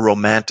to over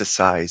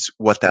romanticize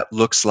what that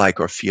looks like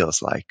or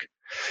feels like.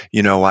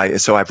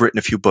 So I've written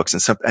a few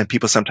books, and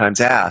people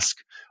sometimes ask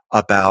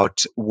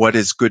about what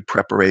is good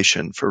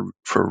preparation for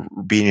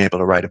being able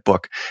to write a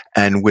book.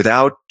 And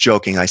without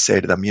joking, I say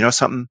to them,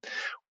 something,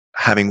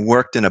 having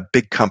worked in a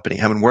big company,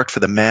 having worked for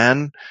the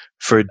man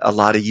for a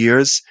lot of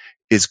years,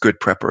 is good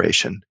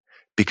preparation.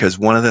 Because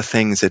one of the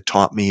things it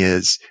taught me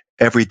is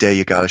every day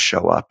you got to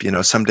show up.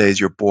 Some days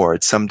you're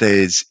bored. Some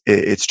days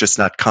it's just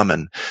not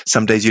coming.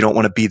 Some days you don't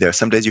want to be there.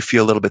 Some days you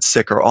feel a little bit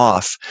sick or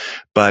off.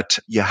 But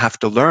you have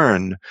to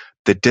learn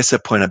the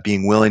discipline of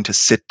being willing to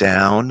sit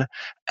down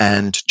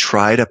and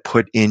try to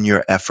put in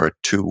your effort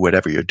to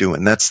whatever you're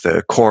doing. That's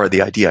the core of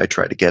the idea I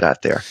try to get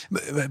at there.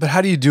 But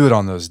how do you do it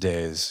on those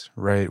days,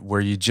 right? Where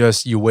you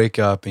wake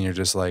up and you're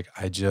just like,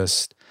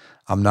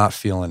 I'm not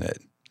feeling it,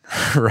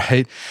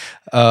 right?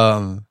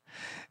 And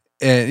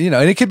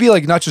and it could be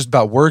like not just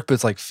about work, but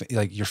it's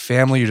like your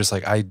family. You're just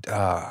like, I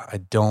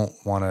don't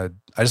want to.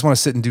 I just want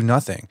to sit and do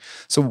nothing.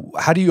 So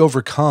how do you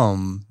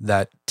overcome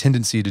that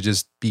tendency to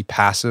just be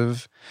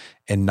passive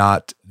and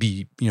not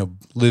be,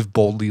 live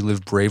boldly,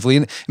 live bravely?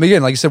 And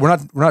again, like you said, we're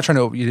not trying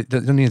to. You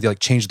don't need to like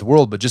change the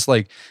world, but just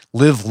like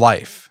live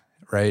life,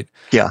 right?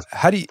 Yeah.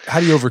 How do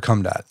you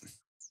overcome that?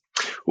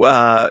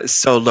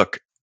 So look,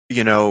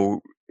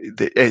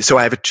 so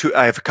I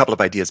have a couple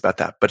of ideas about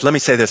that. But let me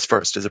say this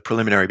first as a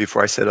preliminary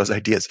before I say those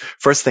ideas.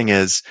 First thing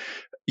is,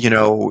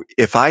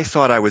 if I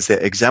thought I was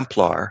the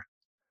exemplar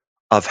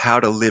of how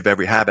to live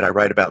every habit I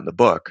write about in the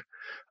book,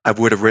 I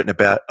would have written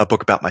about a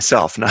book about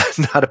myself,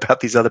 not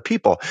about these other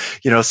people.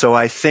 So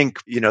I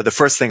think, the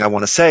first thing I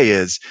want to say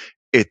is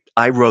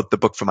I wrote the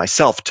book for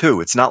myself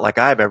too. It's not like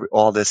I have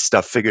all this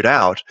stuff figured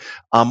out.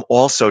 I'm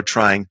also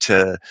trying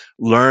to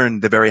learn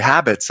the very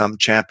habits I'm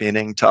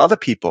championing to other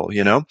people.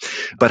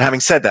 But having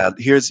said that,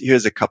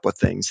 here's a couple of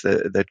things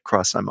that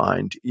cross my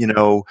mind.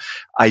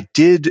 I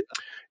did,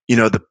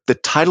 the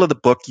title of the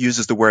book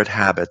uses the word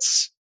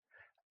habits.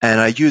 And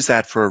I use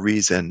that for a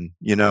reason,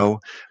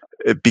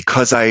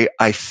 because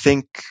I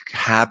think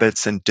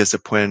habits and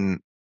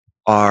discipline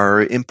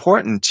are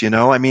important.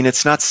 I mean,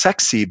 it's not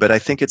sexy, but I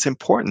think it's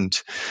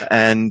important.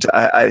 And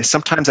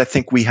sometimes I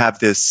think we have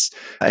this,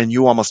 and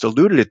you almost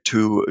alluded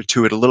to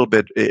it a little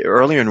bit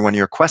earlier in one of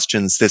your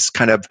questions, this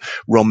kind of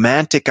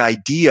romantic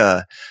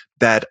idea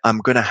that I'm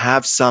going to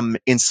have some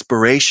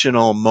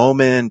inspirational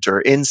moment or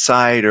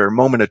insight or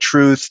moment of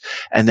truth.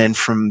 And then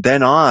from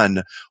then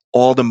on,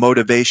 all the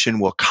motivation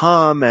will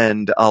come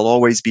and I'll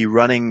always be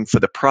running for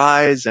the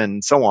prize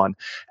and so on.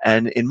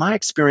 And in my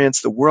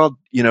experience, the world,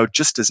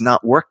 just does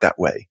not work that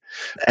way.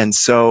 And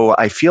so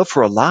I feel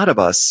for a lot of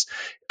us,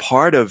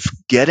 part of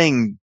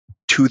getting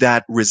to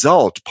that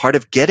result, part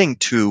of getting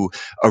to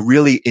a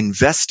really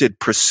invested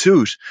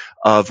pursuit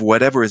of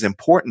whatever is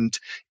important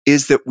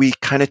is that we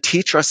kind of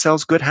teach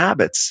ourselves good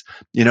habits,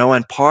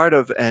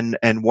 and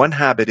and one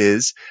habit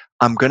is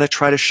I'm going to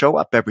try to show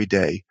up every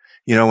day,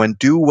 and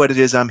do what it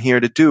is I'm here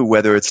to do,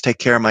 whether it's take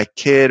care of my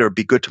kid or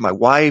be good to my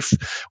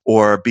wife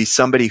or be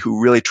somebody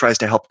who really tries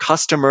to help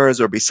customers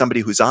or be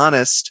somebody who's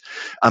honest.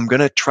 I'm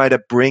going to try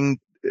to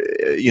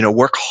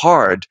work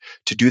hard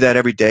to do that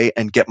every day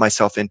and get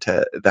myself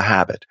into the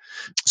habit.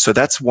 So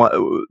that's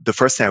the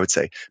first thing I would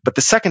say. But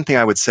the second thing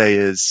I would say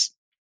is,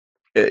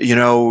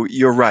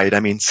 you're right.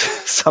 I mean,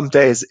 some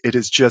days it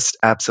is just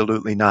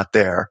absolutely not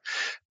there.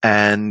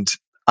 And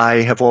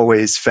I have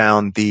always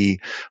found the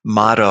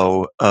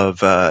motto of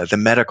the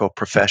medical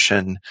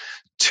profession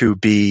to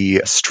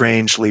be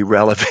strangely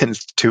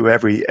relevant to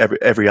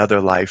every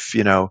other life.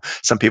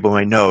 Some people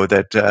may know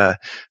that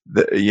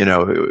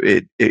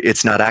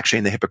it's not actually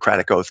in the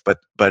Hippocratic Oath,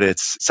 but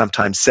it's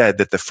sometimes said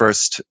that the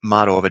first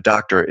motto of a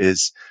doctor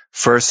is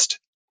first,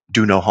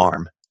 do no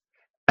harm.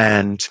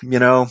 And,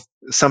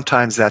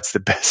 sometimes that's the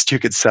best you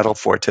could settle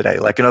for today.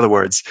 Like, in other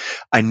words,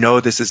 I know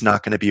this is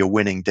not going to be a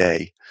winning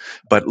day,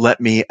 but let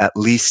me at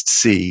least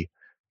see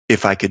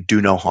if I could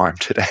do no harm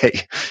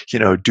today,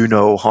 do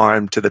no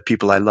harm to the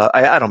people I love.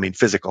 I don't mean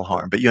physical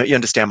harm, but you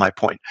understand my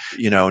point,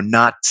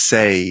 not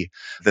say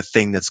the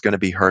thing that's going to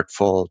be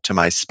hurtful to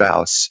my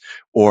spouse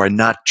or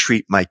not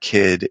treat my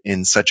kid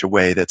in such a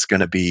way that's going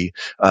to be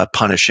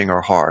punishing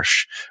or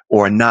harsh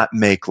or not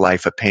make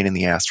life a pain in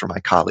the ass for my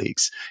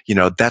colleagues.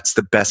 That's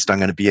the best I'm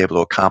going to be able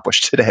to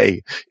accomplish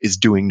today is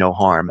doing no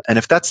harm. And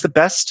if that's the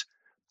best,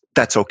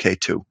 that's okay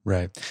too.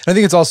 Right. I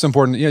think it's also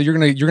important, you're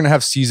gonna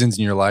have seasons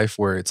in your life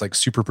where it's like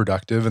super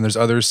productive, and there's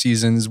other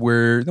seasons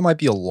where there might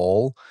be a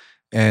lull,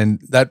 and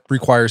that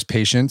requires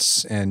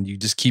patience, and you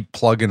just keep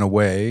plugging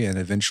away, and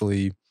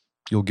eventually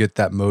you'll get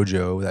that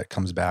mojo that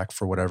comes back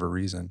for whatever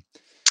reason.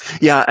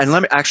 Yeah, and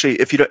let me actually,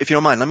 if you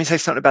don't mind, let me say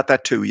something about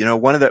that too.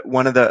 One of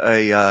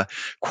the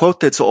quote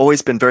that's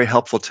always been very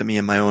helpful to me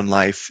in my own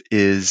life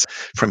is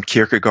from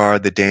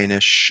Kierkegaard, the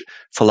Danish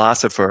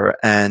philosopher,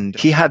 and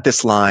he had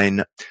this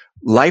line: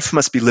 "Life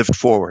must be lived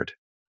forward,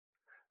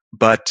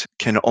 but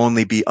can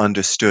only be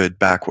understood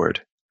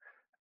backward."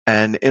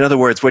 And in other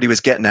words, what he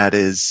was getting at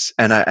is,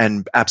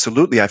 and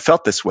absolutely, I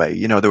felt this way.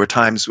 There were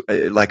times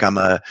like I'm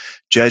a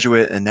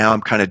Jesuit and now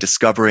I'm kind of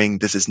discovering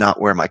this is not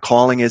where my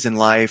calling is in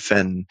life.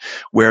 And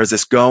where is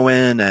this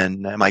going?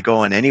 And am I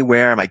going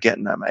anywhere? Am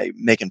I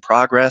making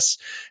progress?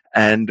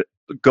 And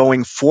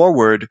going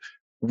forward,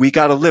 we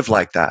got to live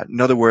like that.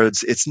 In other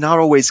words, it's not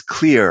always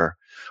clear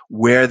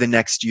where the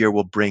next year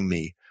will bring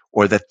me,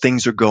 or that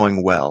things are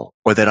going well,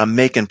 or that I'm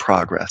making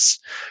progress.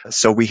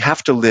 So we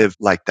have to live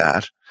like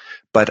that.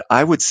 But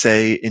I would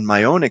say in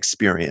my own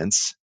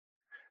experience,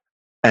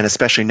 and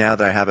especially now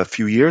that I have a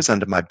few years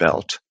under my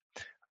belt,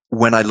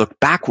 when I look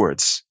back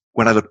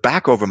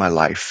over my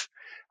life,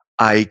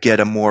 I get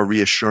a more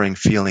reassuring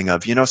feeling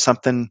of,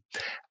 something,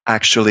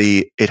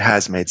 actually, it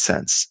has made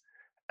sense.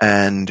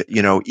 And,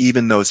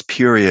 even those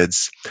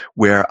periods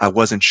where I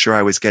wasn't sure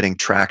I was getting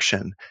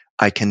traction,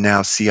 I can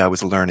now see I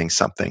was learning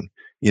something,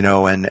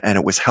 and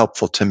it was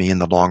helpful to me in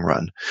the long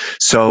run.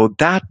 So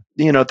that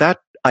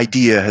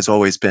idea has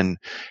always been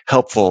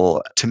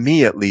helpful to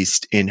me, at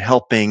least, in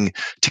helping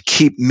to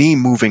keep me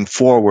moving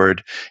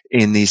forward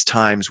in these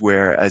times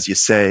where, as you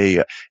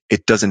say,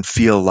 it doesn't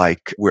feel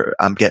like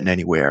I'm getting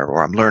anywhere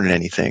or I'm learning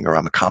anything or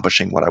I'm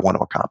accomplishing what I want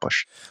to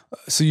accomplish.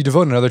 So you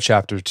devote another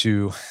chapter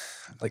to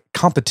like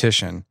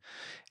competition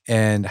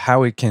and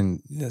how it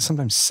can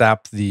sometimes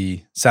sap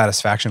the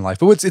satisfaction in life.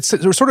 But it's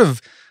sort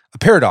of a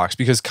paradox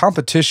because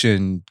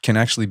competition can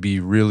actually be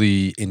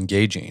really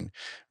engaging,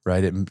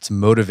 right? It's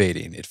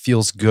motivating. It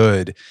feels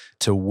good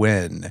to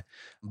win.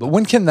 But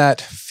when can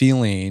that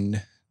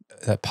feeling,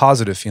 that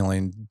positive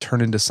feeling,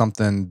 turn into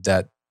something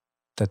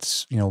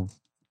that's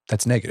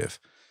negative?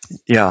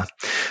 Yeah.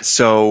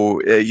 So,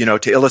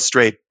 to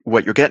illustrate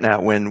what you're getting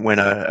at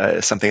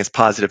when something that's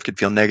positive could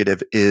feel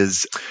negative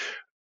is,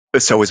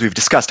 so as we've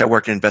discussed, I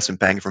worked in investment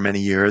banking for many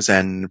years,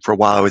 and for a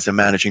while I was a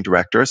managing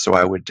director. So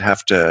I would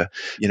have to,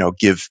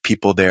 give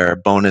people their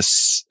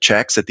bonus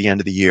checks at the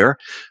end of the year.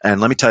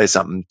 And let me tell you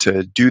something,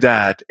 to do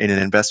that in an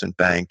investment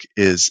bank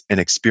is an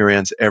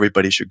experience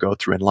everybody should go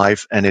through in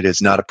life. And it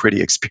is not a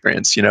pretty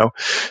experience,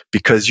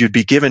 because you'd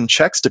be given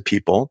checks to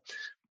people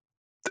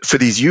for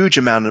these huge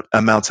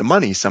amounts of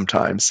money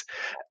sometimes.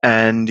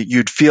 And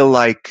you'd feel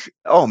like,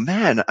 oh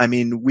man, I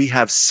mean, we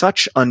have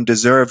such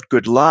undeserved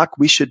good luck.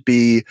 We should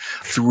be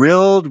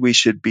thrilled. We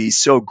should be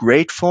so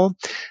grateful.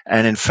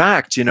 And in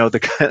fact,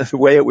 the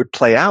way it would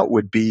play out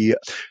would be,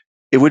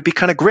 it would be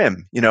kind of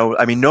grim.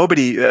 I mean,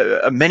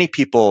 many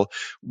people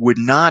would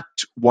not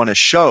want to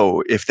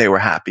show if they were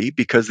happy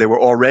because they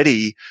were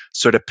already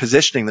sort of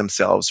positioning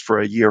themselves for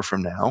a year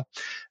from now.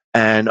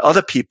 And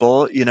other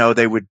people,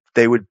 they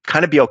would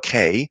kind of be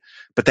okay.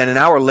 But then an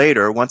hour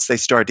later, once they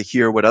start to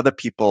hear what other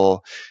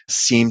people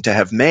seem to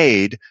have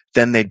made,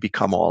 then they'd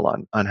become all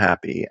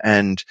unhappy.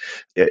 And,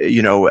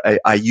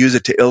 I use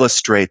it to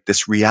illustrate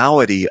this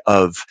reality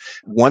of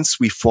once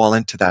we fall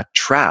into that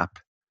trap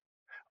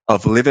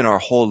of living our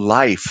whole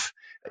life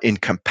in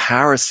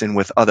comparison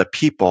with other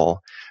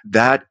people,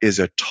 that is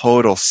a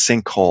total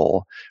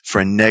sinkhole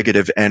for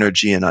negative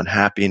energy and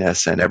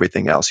unhappiness and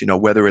everything else.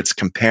 Whether it's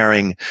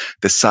comparing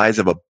the size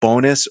of a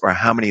bonus or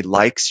how many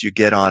likes you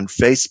get on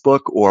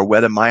Facebook or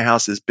whether my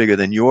house is bigger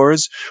than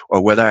yours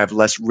or whether I have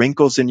less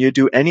wrinkles than you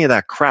do, any of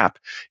that crap,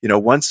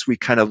 once we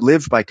kind of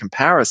live by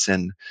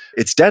comparison,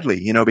 it's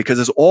deadly, because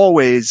there's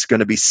always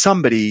going to be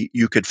somebody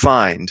you could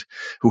find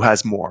who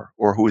has more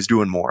or who is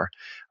doing more.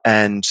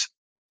 And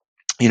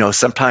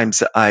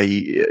sometimes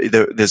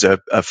there's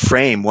a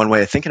frame. One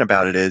way of thinking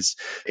about it is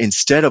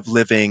instead of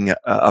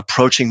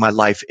approaching my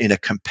life in a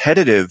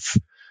competitive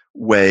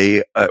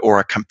way or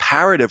a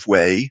comparative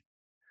way,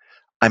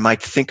 I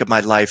might think of my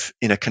life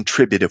in a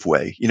contributive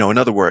way. In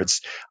other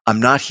words, I'm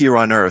not here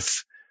on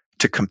earth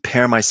to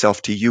compare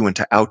myself to you and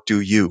to outdo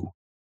you.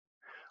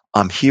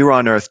 I'm here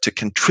on earth to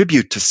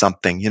contribute to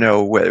something,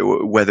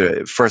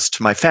 whether first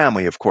to my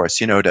family, of course,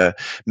 to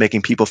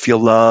making people feel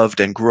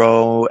loved and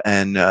grow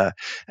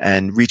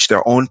and reach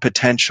their own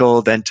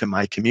potential, then to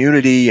my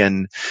community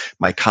and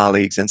my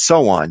colleagues and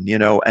so on,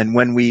 and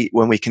when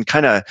we can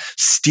kind of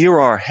steer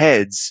our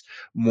heads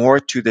more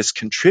to this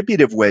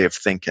contributive way of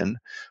thinking,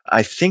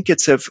 I think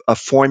it's a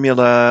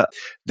formula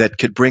that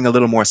could bring a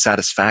little more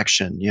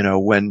satisfaction,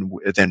 when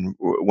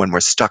we're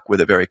stuck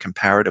with a very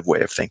comparative way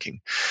of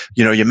thinking.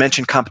 You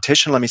mentioned competition.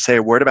 Let me say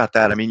a word about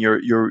that. I mean,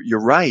 you're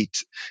right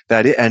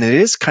that and it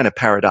is kind of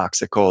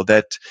paradoxical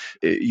that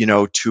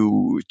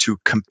to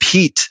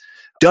compete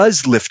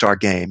does lift our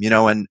game,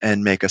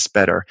 and make us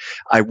better.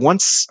 I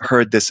once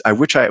heard this. I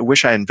wish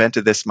I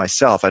invented this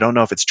myself. I don't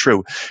know if it's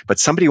true, but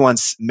somebody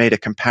once made a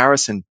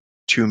comparison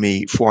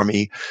for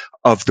me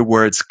of the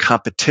words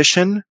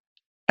competition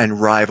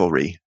and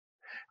rivalry.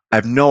 I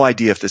have no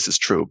idea if this is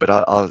true, but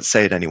I'll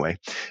say it anyway.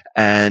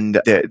 And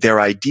their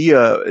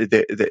idea,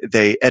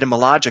 they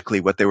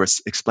etymologically, what they were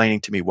explaining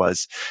to me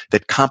was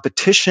that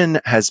competition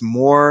has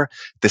more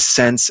the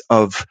sense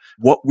of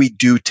what we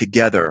do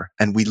together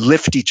and we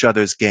lift each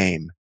other's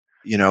game.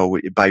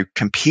 By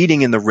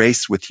competing in the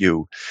race with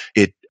you,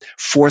 it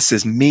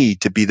forces me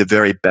to be the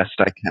very best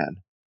I can.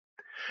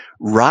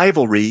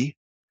 Rivalry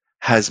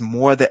has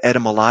more the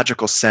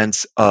etymological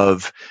sense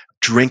of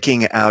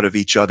drinking out of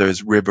each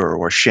other's river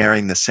or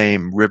sharing the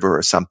same river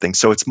or something.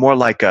 So it's more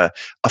like a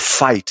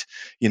fight.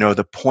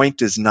 The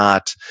point is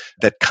not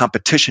that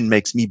competition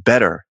makes me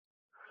better.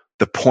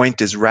 The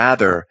point is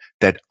rather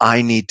that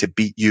I need to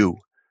beat you.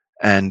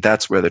 And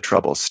that's where the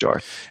troubles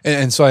start.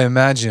 And so I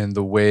imagine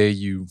the way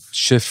you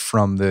shift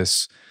from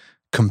this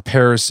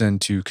comparison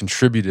to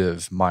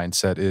contributive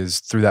mindset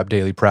is through that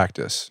daily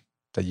practice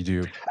that you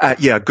do.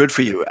 Yeah, good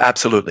for you.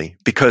 Absolutely.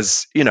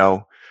 Because,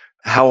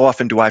 how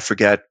often do I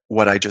forget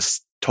what I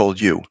just told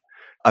you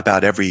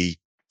about every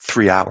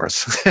 3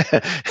 hours?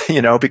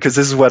 Because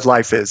this is what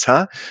life is,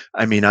 huh?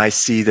 I mean, I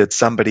see that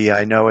somebody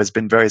I know has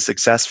been very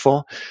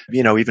successful,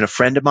 even a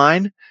friend of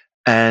mine.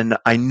 And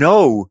I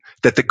know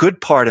that the good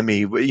part of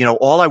me,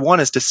 all I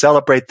want is to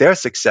celebrate their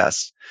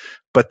success.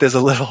 But there's a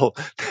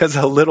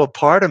little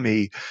part of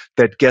me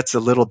that gets a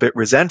little bit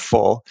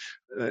resentful,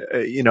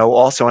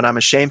 also, and I'm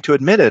ashamed to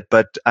admit it.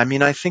 But I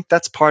mean, I think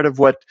that's part of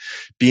what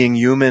being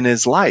human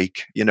is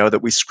like,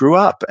 that we screw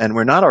up and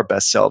we're not our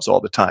best selves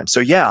all the time.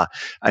 So yeah,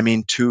 I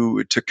mean,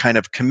 to kind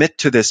of commit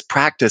to this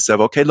practice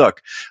of, okay,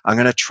 look, I'm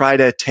going to try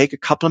to take a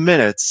couple of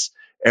minutes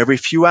every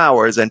few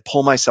hours and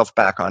pull myself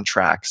back on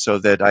track so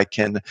that I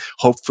can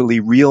hopefully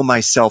reel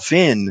myself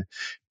in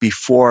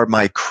before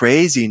my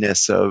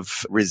craziness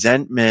of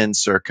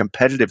resentments or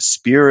competitive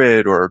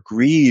spirit or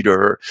greed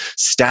or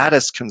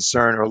status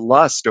concern or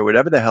lust or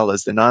whatever the hell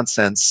is the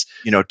nonsense,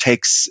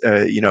 takes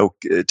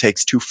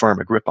too firm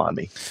a grip on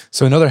me.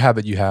 So another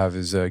habit you have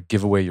is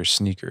give away your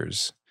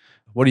sneakers.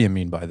 What do you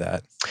mean by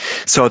that?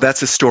 So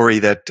that's a story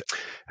that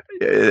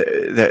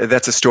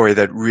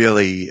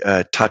really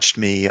touched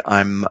me.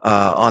 I'm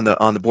on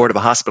the board of a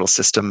hospital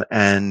system,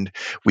 and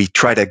we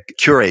try to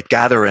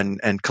gather,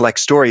 and collect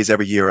stories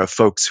every year of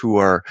folks who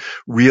are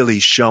really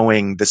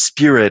showing the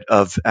spirit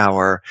of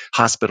our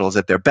hospitals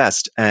at their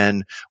best.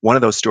 And one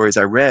of those stories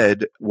I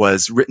read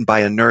was written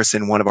by a nurse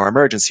in one of our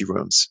emergency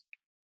rooms.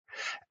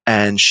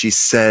 And she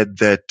said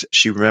that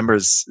she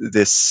remembers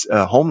this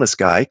homeless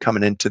guy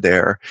coming into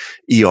their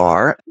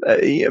ER,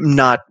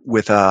 not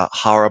with a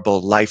horrible,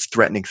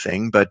 life-threatening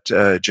thing, but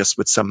just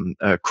with some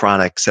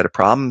chronic set of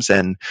problems.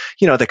 And,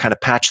 they kind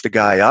of patch the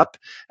guy up,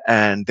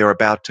 and they're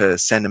about to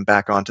send him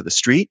back onto the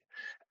street.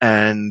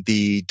 And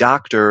the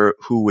doctor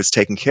who was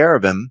taking care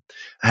of him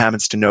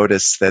happens to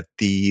notice that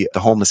the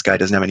homeless guy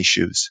doesn't have any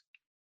shoes.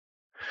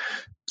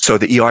 So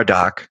the ER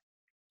doc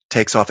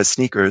takes off his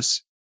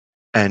sneakers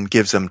and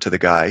gives them to the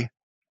guy,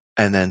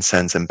 and then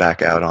sends him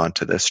back out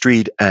onto the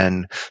street.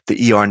 And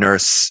the ER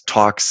nurse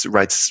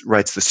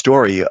writes the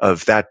story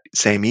of that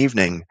same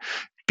evening,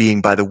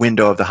 being by the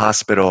window of the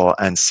hospital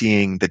and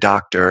seeing the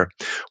doctor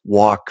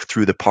walk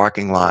through the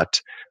parking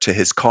lot to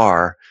his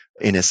car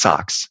in his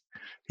socks.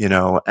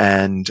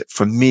 And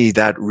for me,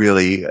 that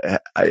really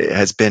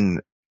has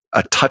been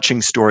a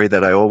touching story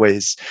that I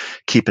always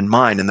keep in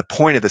mind. And the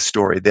point of the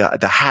story,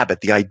 the habit,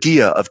 the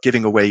idea of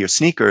giving away your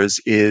sneakers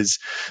is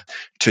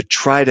to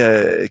try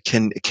to,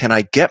 can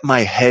I get my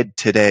head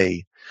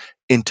today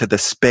into the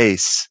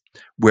space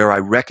where I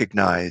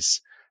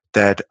recognize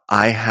that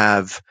I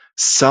have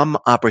some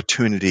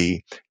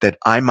opportunity that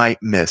I might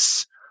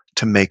miss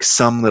to make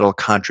some little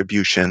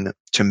contribution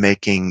to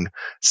making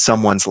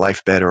someone's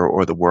life better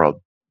or the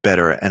world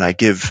better. And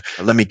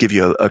let me give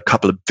you a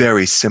couple of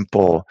very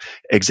simple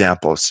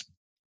examples.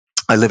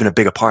 I live in a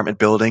big apartment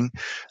building,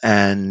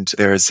 and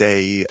there's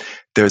a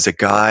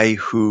guy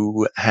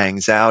who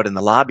hangs out in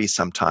the lobby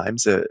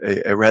sometimes,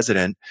 a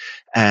resident,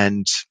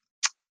 and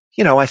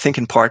I think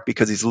in part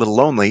because he's a little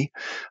lonely,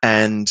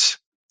 and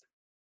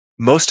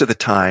most of the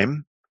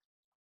time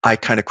I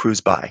kind of cruise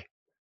by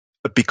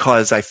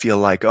because I feel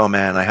like, oh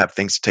man, I have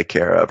things to take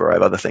care of, or I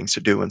have other things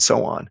to do, and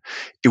so on.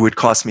 It would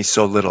cost me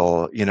so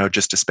little,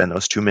 just to spend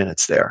those 2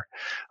 minutes there.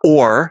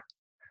 Or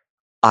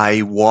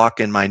I walk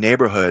in my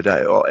neighborhood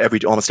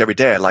almost every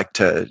day. I like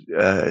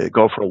to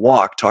go for a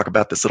walk, talk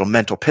about this little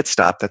mental pit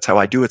stop. That's how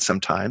I do it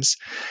sometimes.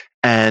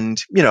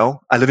 And,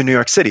 I live in New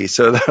York City,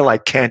 so there are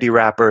like candy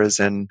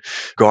wrappers and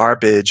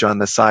garbage on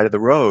the side of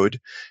the road.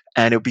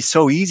 And it would be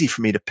so easy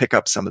for me to pick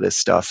up some of this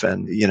stuff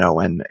and,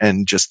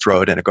 and just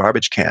throw it in a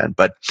garbage can.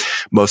 But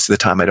most of the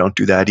time I don't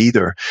do that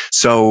either.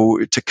 So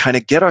to kind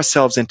of get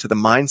ourselves into the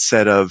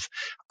mindset of,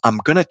 I'm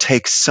going to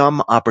take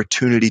some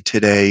opportunity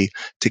today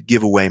to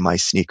give away my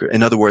sneaker.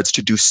 In other words,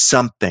 to do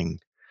something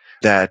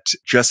that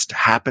just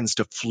happens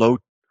to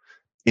float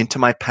into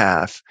my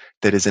path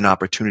that is an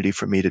opportunity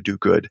for me to do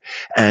good.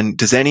 And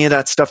does any of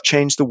that stuff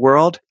change the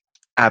world?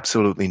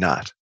 Absolutely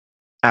not.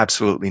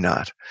 Absolutely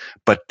not.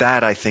 But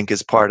that, I think,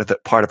 is part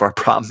of our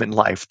problem in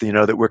life,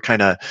 that we're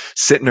kind of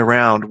sitting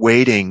around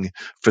waiting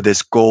for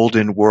this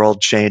golden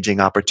world-changing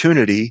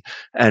opportunity.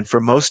 And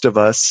for most of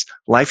us,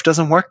 life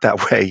doesn't work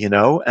that way,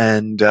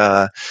 And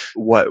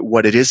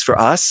what it is for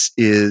us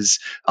is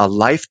a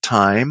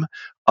lifetime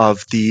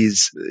of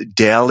these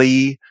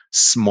daily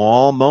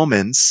small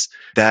moments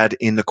that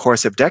in the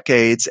course of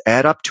decades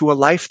add up to a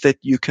life that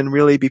you can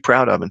really be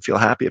proud of and feel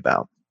happy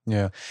about.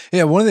 Yeah.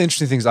 Yeah. One of the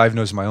interesting things I've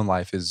noticed in my own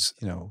life is,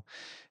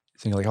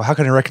 thinking like, oh, how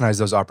can I recognize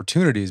those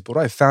opportunities? But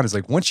what I found is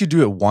like, once you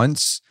do it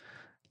once,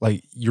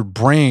 like your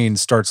brain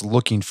starts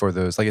looking for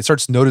those, like it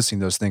starts noticing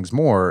those things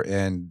more.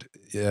 And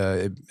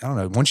I don't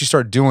know, once you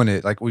start doing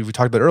it, like we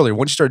talked about earlier,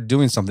 once you start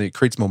doing something, it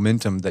creates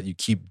momentum that you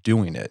keep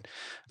doing it.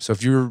 So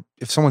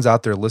if someone's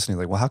out there listening,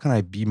 like, well, how can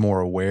I be more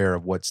aware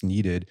of what's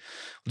needed?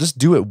 Well, just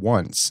do it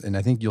once. And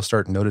I think you'll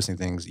start noticing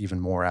things even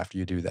more after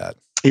you do that.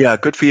 Yeah,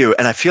 good for you.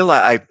 And I feel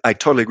like I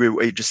totally agree with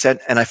what you just said.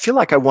 And I feel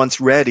like I once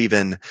read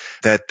even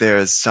that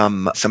there's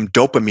some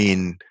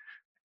dopamine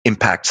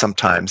impact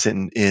sometimes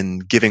in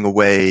giving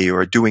away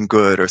or doing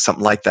good or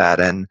something like that.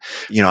 And,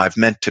 I've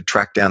meant to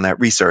track down that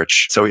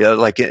research. So yeah,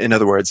 like in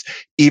other words,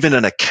 even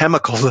on a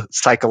chemical,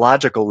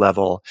 psychological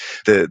level,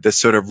 the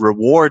sort of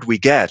reward we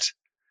get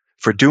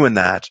for doing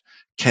that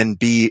can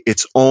be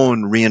its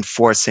own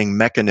reinforcing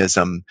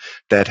mechanism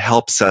that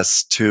helps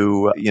us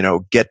to,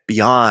 get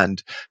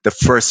beyond the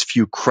first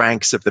few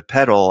cranks of the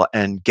pedal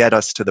and get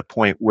us to the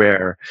point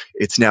where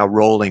it's now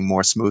rolling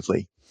more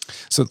smoothly.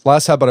 So the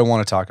last habit I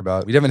want to talk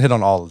about, we haven't hit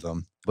on all of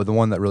them, but the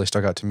one that really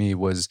stuck out to me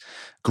was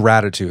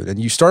gratitude. And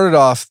you started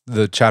off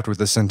the chapter with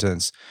the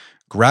sentence,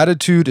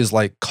 gratitude is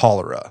like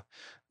cholera.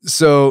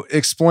 So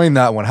explain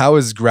that one. How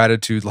is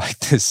gratitude like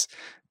this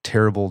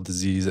terrible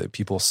disease that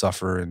people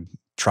suffer in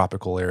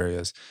tropical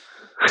areas?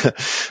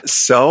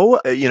 So,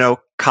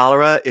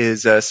 cholera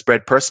is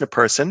spread person to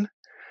person,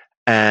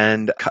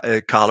 and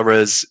cholera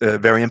is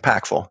very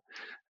impactful.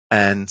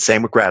 And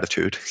same with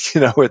gratitude.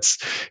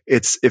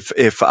 It's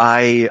if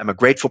I am a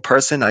grateful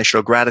person, I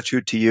show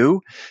gratitude to you.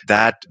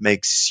 That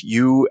makes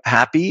you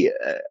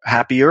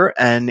happier,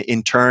 and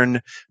in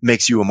turn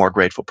makes you a more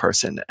grateful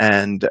person.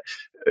 And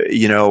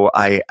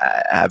I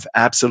have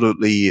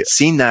absolutely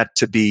seen that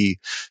to be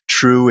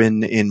true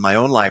in my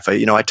own life.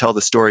 I tell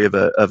the story of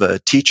a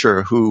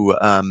teacher who,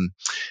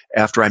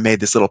 after I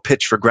made this little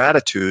pitch for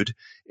gratitude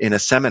in a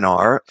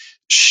seminar,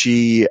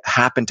 she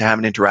happened to have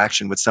an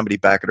interaction with somebody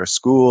back at her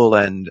school,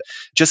 and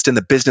just in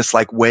the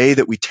business-like way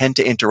that we tend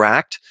to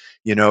interact,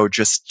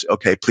 just,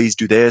 okay, please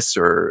do this,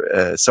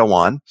 or so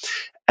on.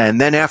 And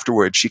then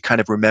afterwards, she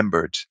kind of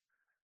remembered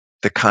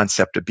the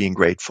concept of being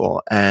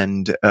grateful.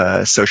 And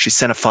so she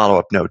sent a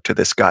follow-up note to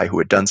this guy who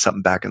had done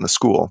something back in the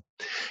school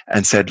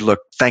and said, look,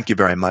 thank you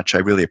very much. I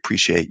really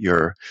appreciate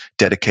your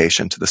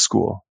dedication to the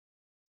school.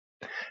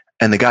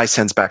 And the guy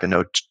sends back a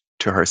note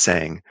to her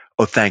saying,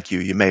 oh, thank you.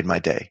 You made my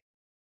day.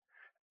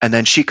 And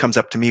then she comes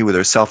up to me with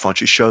her cell phone.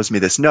 She shows me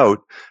this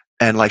note,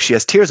 and like she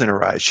has tears in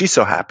her eyes. She's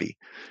so happy,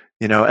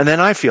 and then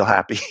I feel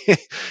happy.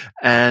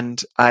 And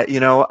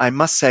I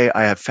must say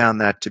I have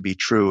found that to be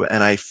true.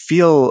 And I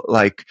feel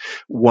like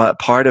what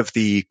part of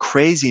the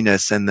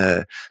craziness and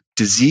the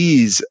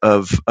disease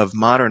of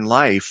modern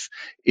life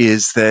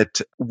is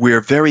that we're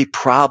very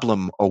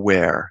problem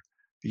aware.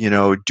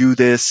 Do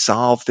this,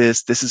 solve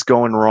this, this is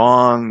going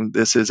wrong,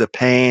 this is a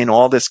pain,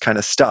 all this kind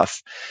of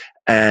stuff.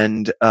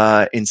 And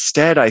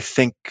instead, I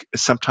think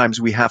sometimes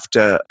we have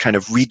to kind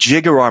of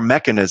rejigger our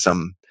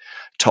mechanism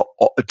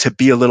to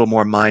be a little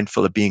more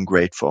mindful of being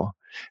grateful.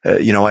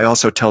 I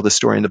also tell the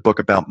story in the book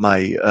about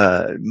my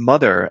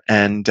mother,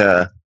 and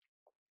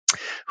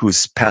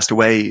who's passed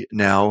away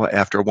now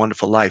after a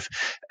wonderful life.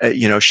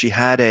 She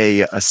had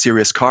a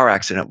serious car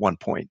accident at one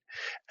point,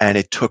 and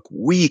it took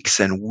weeks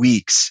and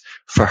weeks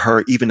for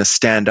her even to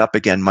stand up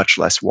again, much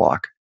less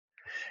walk.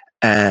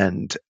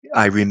 And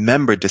I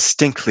remember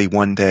distinctly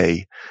one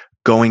day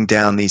going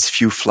down these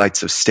few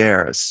flights of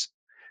stairs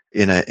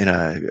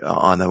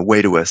on the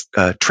way to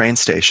a train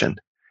station,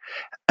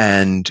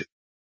 and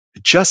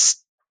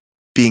just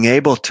being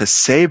able to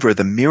savor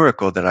the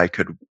miracle that I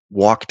could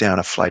walk down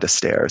a flight of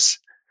stairs.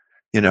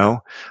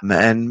 And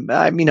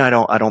I mean, I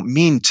don't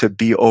mean to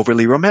be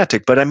overly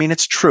romantic, but I mean,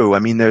 it's true. I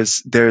mean,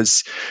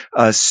 there's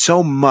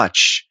so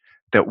much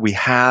that we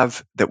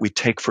have that we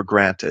take for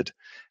granted.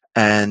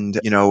 And,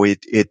 the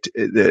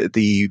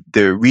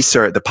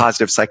research, the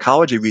positive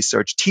psychology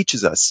research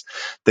teaches us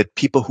that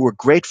people who are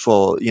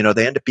grateful,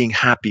 they end up being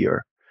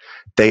happier.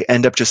 They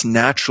end up just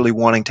naturally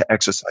wanting to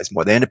exercise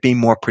more. They end up being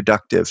more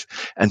productive.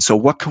 And so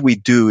what can we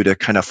do to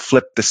kind of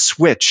flip the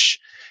switch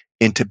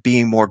into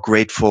being more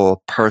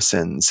grateful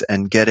persons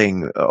and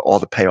getting all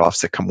the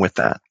payoffs that come with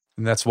that?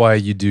 And that's why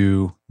you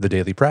do the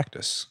daily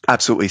practice.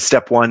 Absolutely.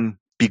 Step one,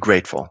 be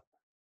grateful.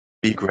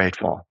 Be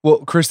grateful.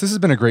 Well, Chris, this has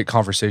been a great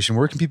conversation.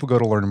 Where can people go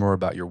to learn more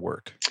about your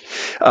work?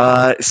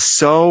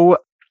 So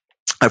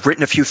I've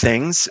written a few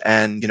things,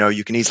 and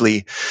you can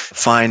easily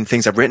find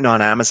things I've written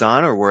on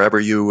Amazon or wherever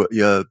you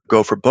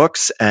go for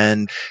books.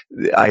 And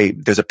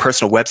there's a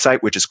personal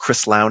website, which is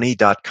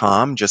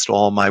chrislowney.com, just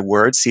all my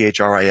words,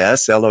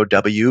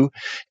 CHRISLOWNEY,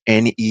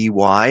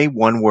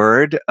 one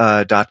word,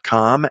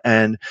 .com.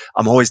 And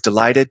I'm always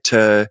delighted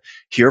to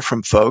hear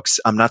from folks.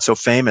 I'm not so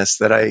famous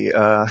that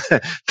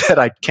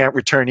I can't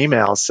return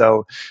emails.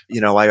 So,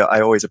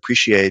 I always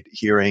appreciate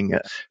hearing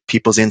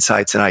people's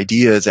insights and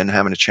ideas and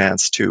having a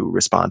chance to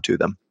respond to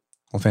them.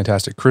 Well,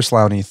 fantastic. Chris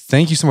Lowney,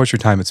 thank you so much for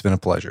your time. It's been a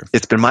pleasure.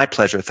 It's been my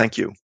pleasure. Thank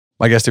you.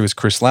 My guest today was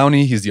Chris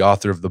Lowney. He's the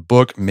author of the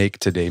book, Make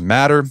Today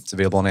Matter. It's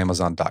available on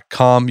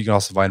aom.is. You can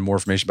also find more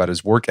information about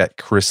his work at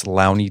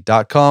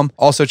chrislowney.com.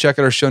 Also, check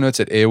out our show notes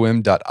at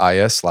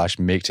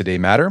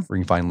aom.is/maketodaymatter, where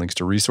you can find links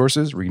to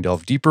resources where you can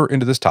delve deeper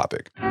into this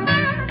topic.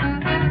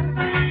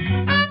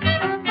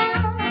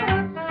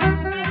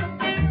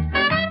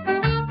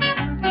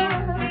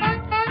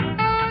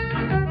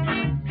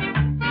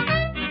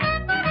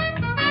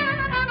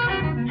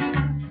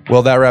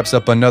 Well, that wraps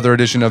up another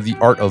edition of the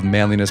Art of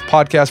Manliness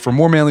podcast. For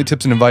more manly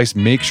tips and advice,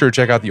 make sure to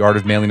check out the Art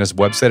of Manliness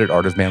website at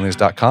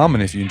artofmanliness.com.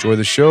 And if you enjoy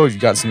the show, if you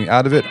got something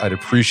out of it, I'd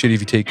appreciate it if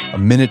you take a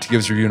minute to give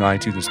us a review on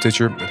iTunes and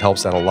Stitcher. It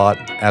helps out a lot.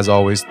 As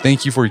always,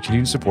 thank you for your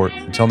continued support.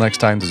 Until next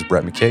time, this is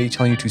Brett McKay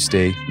telling you to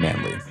stay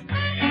manly.